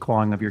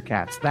declawing of your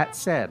cats. That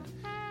said,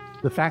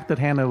 the fact that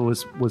Hannah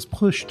was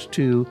pushed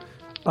to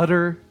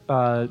utter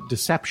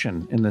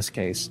deception in this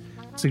case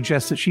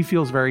suggests that she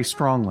feels very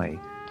strongly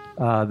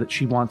that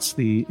she wants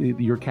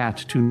your cat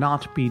to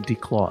not be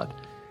declawed.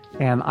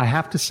 And I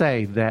have to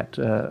say that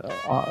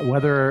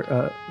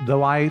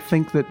though I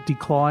think that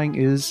declawing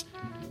is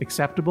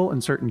acceptable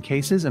in certain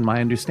cases, and my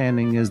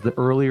understanding is the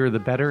earlier the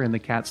better in the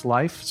cat's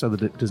life so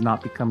that it does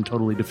not become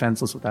totally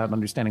defenseless without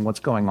understanding what's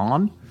going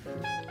on,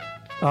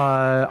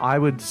 I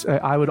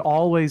would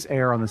always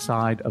err on the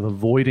side of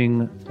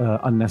avoiding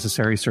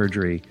unnecessary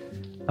surgery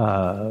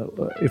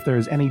if there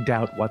is any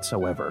doubt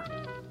whatsoever.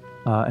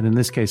 And in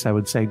this case, I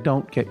would say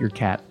don't get your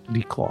cat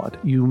declawed.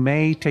 You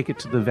may take it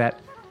to the vet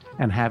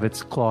and have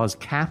its claws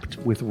capped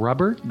with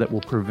rubber that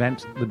will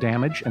prevent the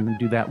damage, and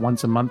do that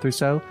once a month or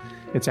so.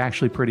 It's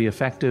actually pretty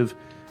effective,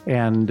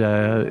 and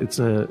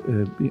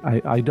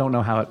I don't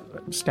know how it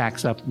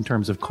stacks up in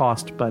terms of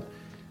cost, but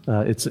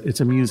it's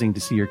amusing to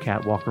see your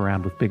cat walk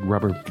around with big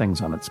rubber things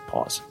on its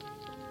paws.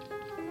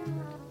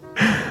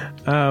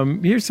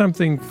 Here's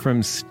something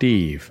from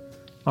Steve.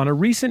 On a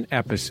recent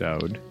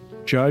episode,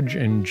 Judge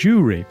and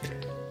Jury,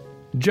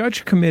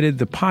 Judge committed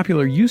the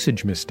popular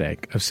usage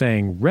mistake of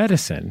saying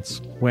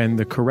reticence when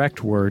the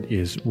correct word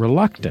is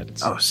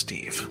reluctance. Oh,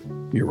 Steve,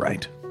 you're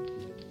right.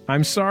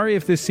 I'm sorry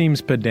if this seems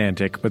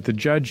pedantic, but the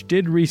judge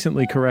did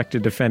recently correct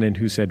a defendant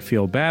who said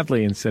feel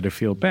badly instead of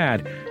feel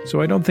bad, so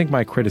I don't think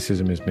my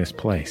criticism is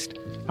misplaced.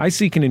 I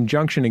seek an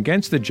injunction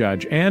against the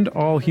judge and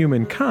all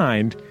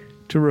humankind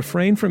to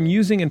refrain from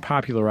using and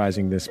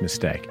popularizing this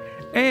mistake,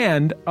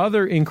 and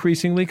other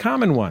increasingly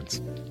common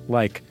ones,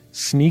 like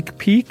sneak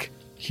peek,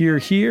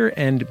 hear,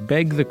 and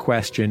beg the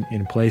question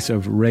in place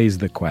of raise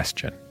the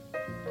question.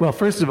 Well,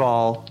 first of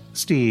all,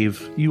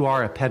 Steve, you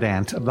are a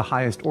pedant of the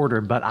highest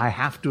order, but I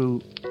have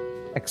to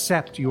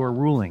accept your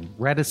ruling.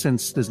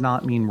 Reticence does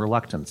not mean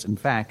reluctance. In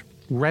fact,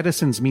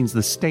 reticence means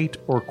the state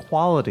or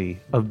quality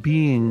of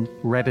being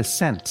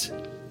reticent.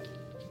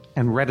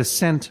 And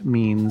reticent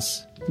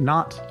means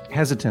not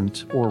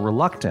hesitant or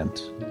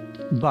reluctant,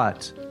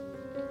 but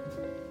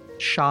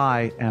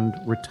shy and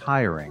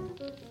retiring.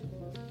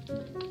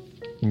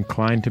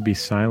 Inclined to be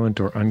silent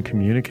or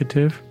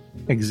uncommunicative?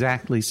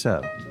 Exactly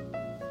so.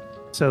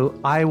 So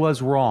I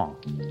was wrong.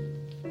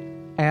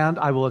 And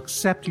I will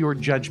accept your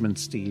judgment,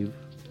 Steve.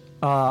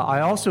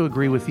 I also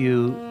agree with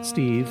you,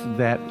 Steve,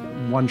 that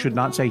one should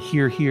not say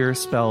here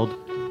spelled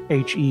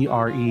Here, Here.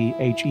 Or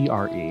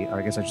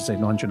I guess I should say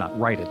no one should not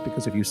write it,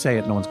 because if you say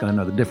it, no one's going to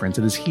know the difference.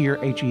 It is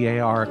here,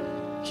 Hear,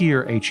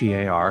 here,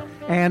 Hear.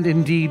 And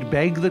indeed,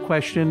 beg the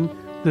question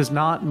does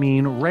not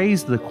mean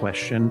raise the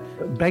question.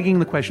 Begging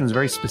the question is a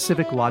very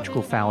specific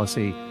logical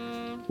fallacy,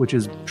 which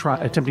is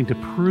attempting to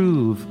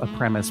prove a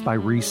premise by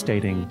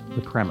restating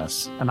the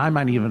premise. And I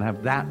might even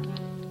have that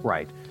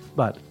right.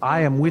 But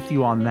I am with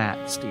you on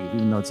that, Steve,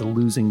 even though it's a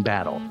losing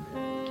battle.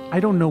 I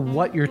don't know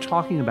what you're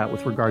talking about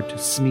with regard to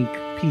sneak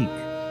peek,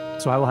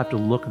 so I will have to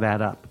look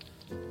that up.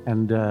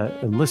 And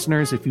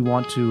listeners, if you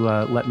want to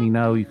let me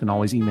know, you can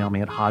always email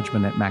me at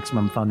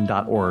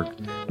hodgman@MaximumFun.org.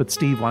 But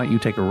Steve, why don't you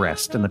take a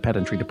rest in the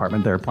pedantry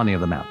department? There are plenty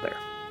of them out there.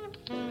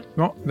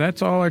 Well,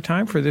 that's all our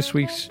time for this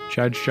week's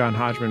Judge John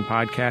Hodgman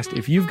podcast.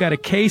 If you've got a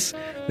case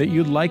that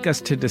you'd like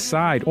us to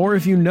decide, or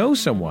if you know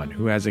someone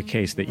who has a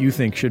case that you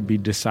think should be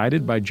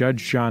decided by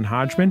Judge John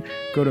Hodgman,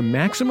 go to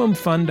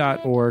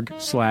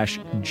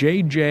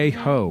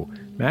MaximumFun.org/JJHo.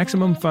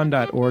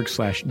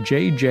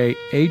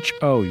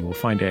 MaximumFun.org/JJHO. You will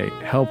find a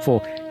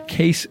helpful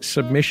case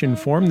submission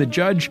form. The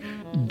judge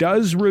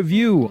does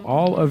review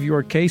all of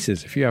your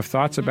cases. If you have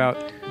thoughts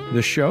about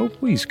the show,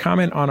 please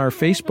comment on our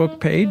Facebook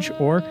page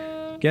or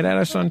get at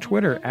us on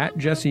Twitter at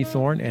Jesse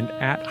Thorne and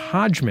at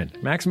Hodgman.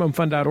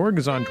 MaximumFun.org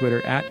is on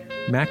Twitter at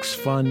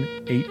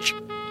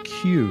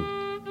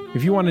MaxFunHQ.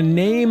 If you want to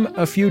name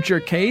a future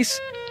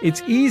case,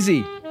 it's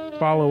easy.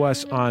 Follow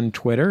us on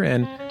Twitter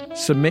and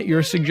submit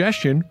your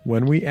suggestion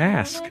when we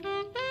ask.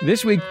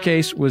 This week's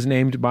case was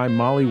named by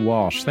Molly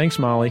Walsh. Thanks,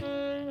 Molly.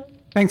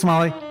 Thanks,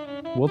 Molly.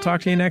 We'll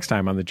talk to you next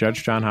time on the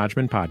Judge John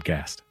Hodgman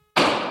podcast.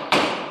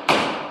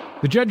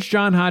 The Judge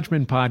John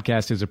Hodgman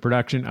podcast is a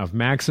production of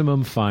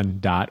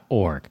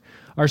MaximumFun.org.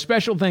 Our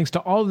special thanks to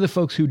all of the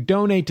folks who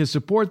donate to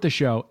support the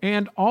show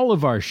and all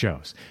of our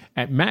shows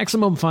at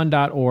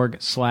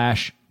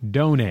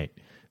MaximumFun.org/donate.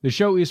 The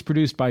show is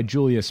produced by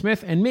Julia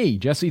Smith and me,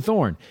 Jesse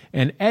Thorne,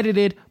 and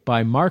edited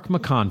by Mark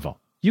McConville.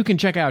 You can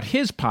check out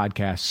his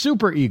podcast,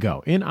 Super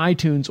Ego, in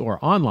iTunes or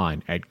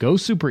online at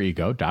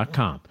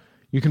GoSuperEgo.com.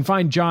 You can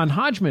find John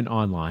Hodgman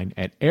online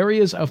at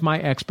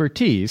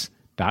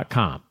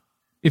areasofmyexpertise.com.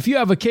 If you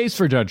have a case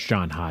for Judge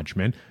John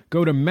Hodgman,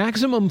 go to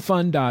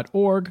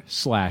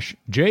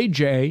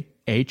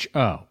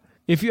MaximumFun.org/JJHO.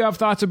 If you have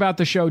thoughts about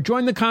the show,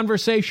 join the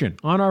conversation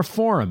on our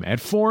forum at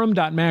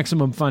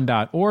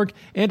forum.MaximumFun.org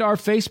and our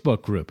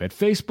Facebook group at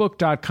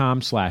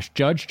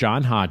Facebook.com/Judge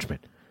John Hodgman.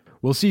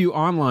 We'll see you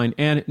online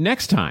and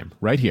next time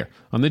right here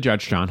on the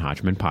Judge John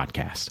Hodgman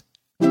podcast.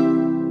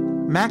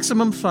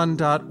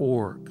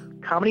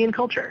 MaximumFun.org. Comedy and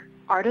culture.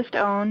 Artist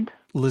owned.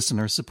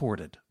 Listener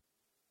supported.